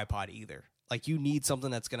a tripod either. Like, you need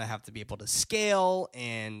something that's going to have to be able to scale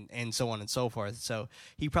and so on and so forth. So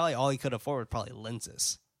all he could afford was probably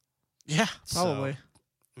lenses. Yeah, probably. So,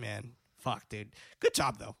 man, fuck, dude. Good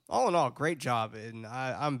job, though. All in all, great job. And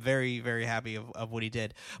I'm very, very happy of what he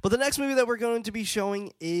did. But the next movie that we're going to be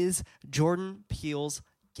showing is Jordan Peele's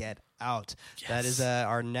Get Out. Yes. That is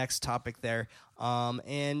our next topic there.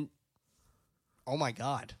 And, oh my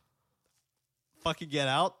God. Fucking Get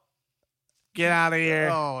Out. Get out of here.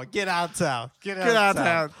 Oh, get out town. Get out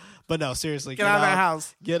town. But no, seriously. Get out of that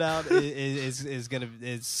house. Get Out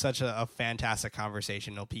is such a fantastic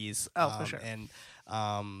conversational piece. Oh, for sure. And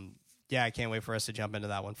yeah, I can't wait for us to jump into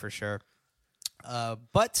that one for sure.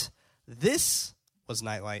 But this was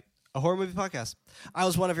Nightlight, a horror movie podcast. I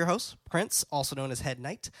was one of your hosts, Prince, also known as Head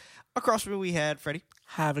Knight. Across from me, we had Freddie.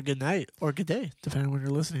 Have a good night or good day, depending on when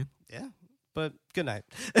you're listening. Yeah, but good night.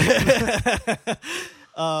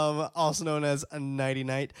 Also known as a Nighty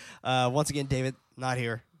Night. Once again, David, not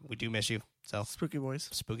here. We do miss you. So Spooky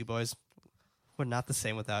boys. We're not the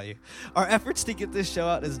same without you. Our efforts to get this show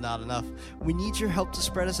out is not enough. We need your help to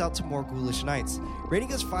spread us out to more ghoulish nights.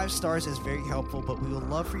 Rating us 5 stars is very helpful, but we would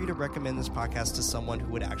love for you to recommend this podcast to someone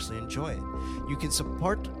who would actually enjoy it. You can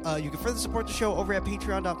further support the show over at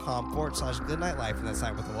patreon.com/goodnightlife, and that's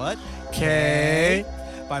night with a what? K.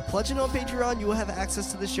 By pledging on Patreon, you will have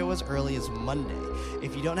access to the show as early as Monday.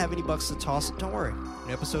 If you don't have any bucks to toss, don't worry.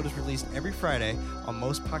 An episode is released every Friday on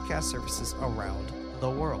most podcast services around the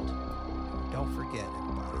world. Don't forget,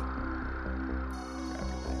 everybody.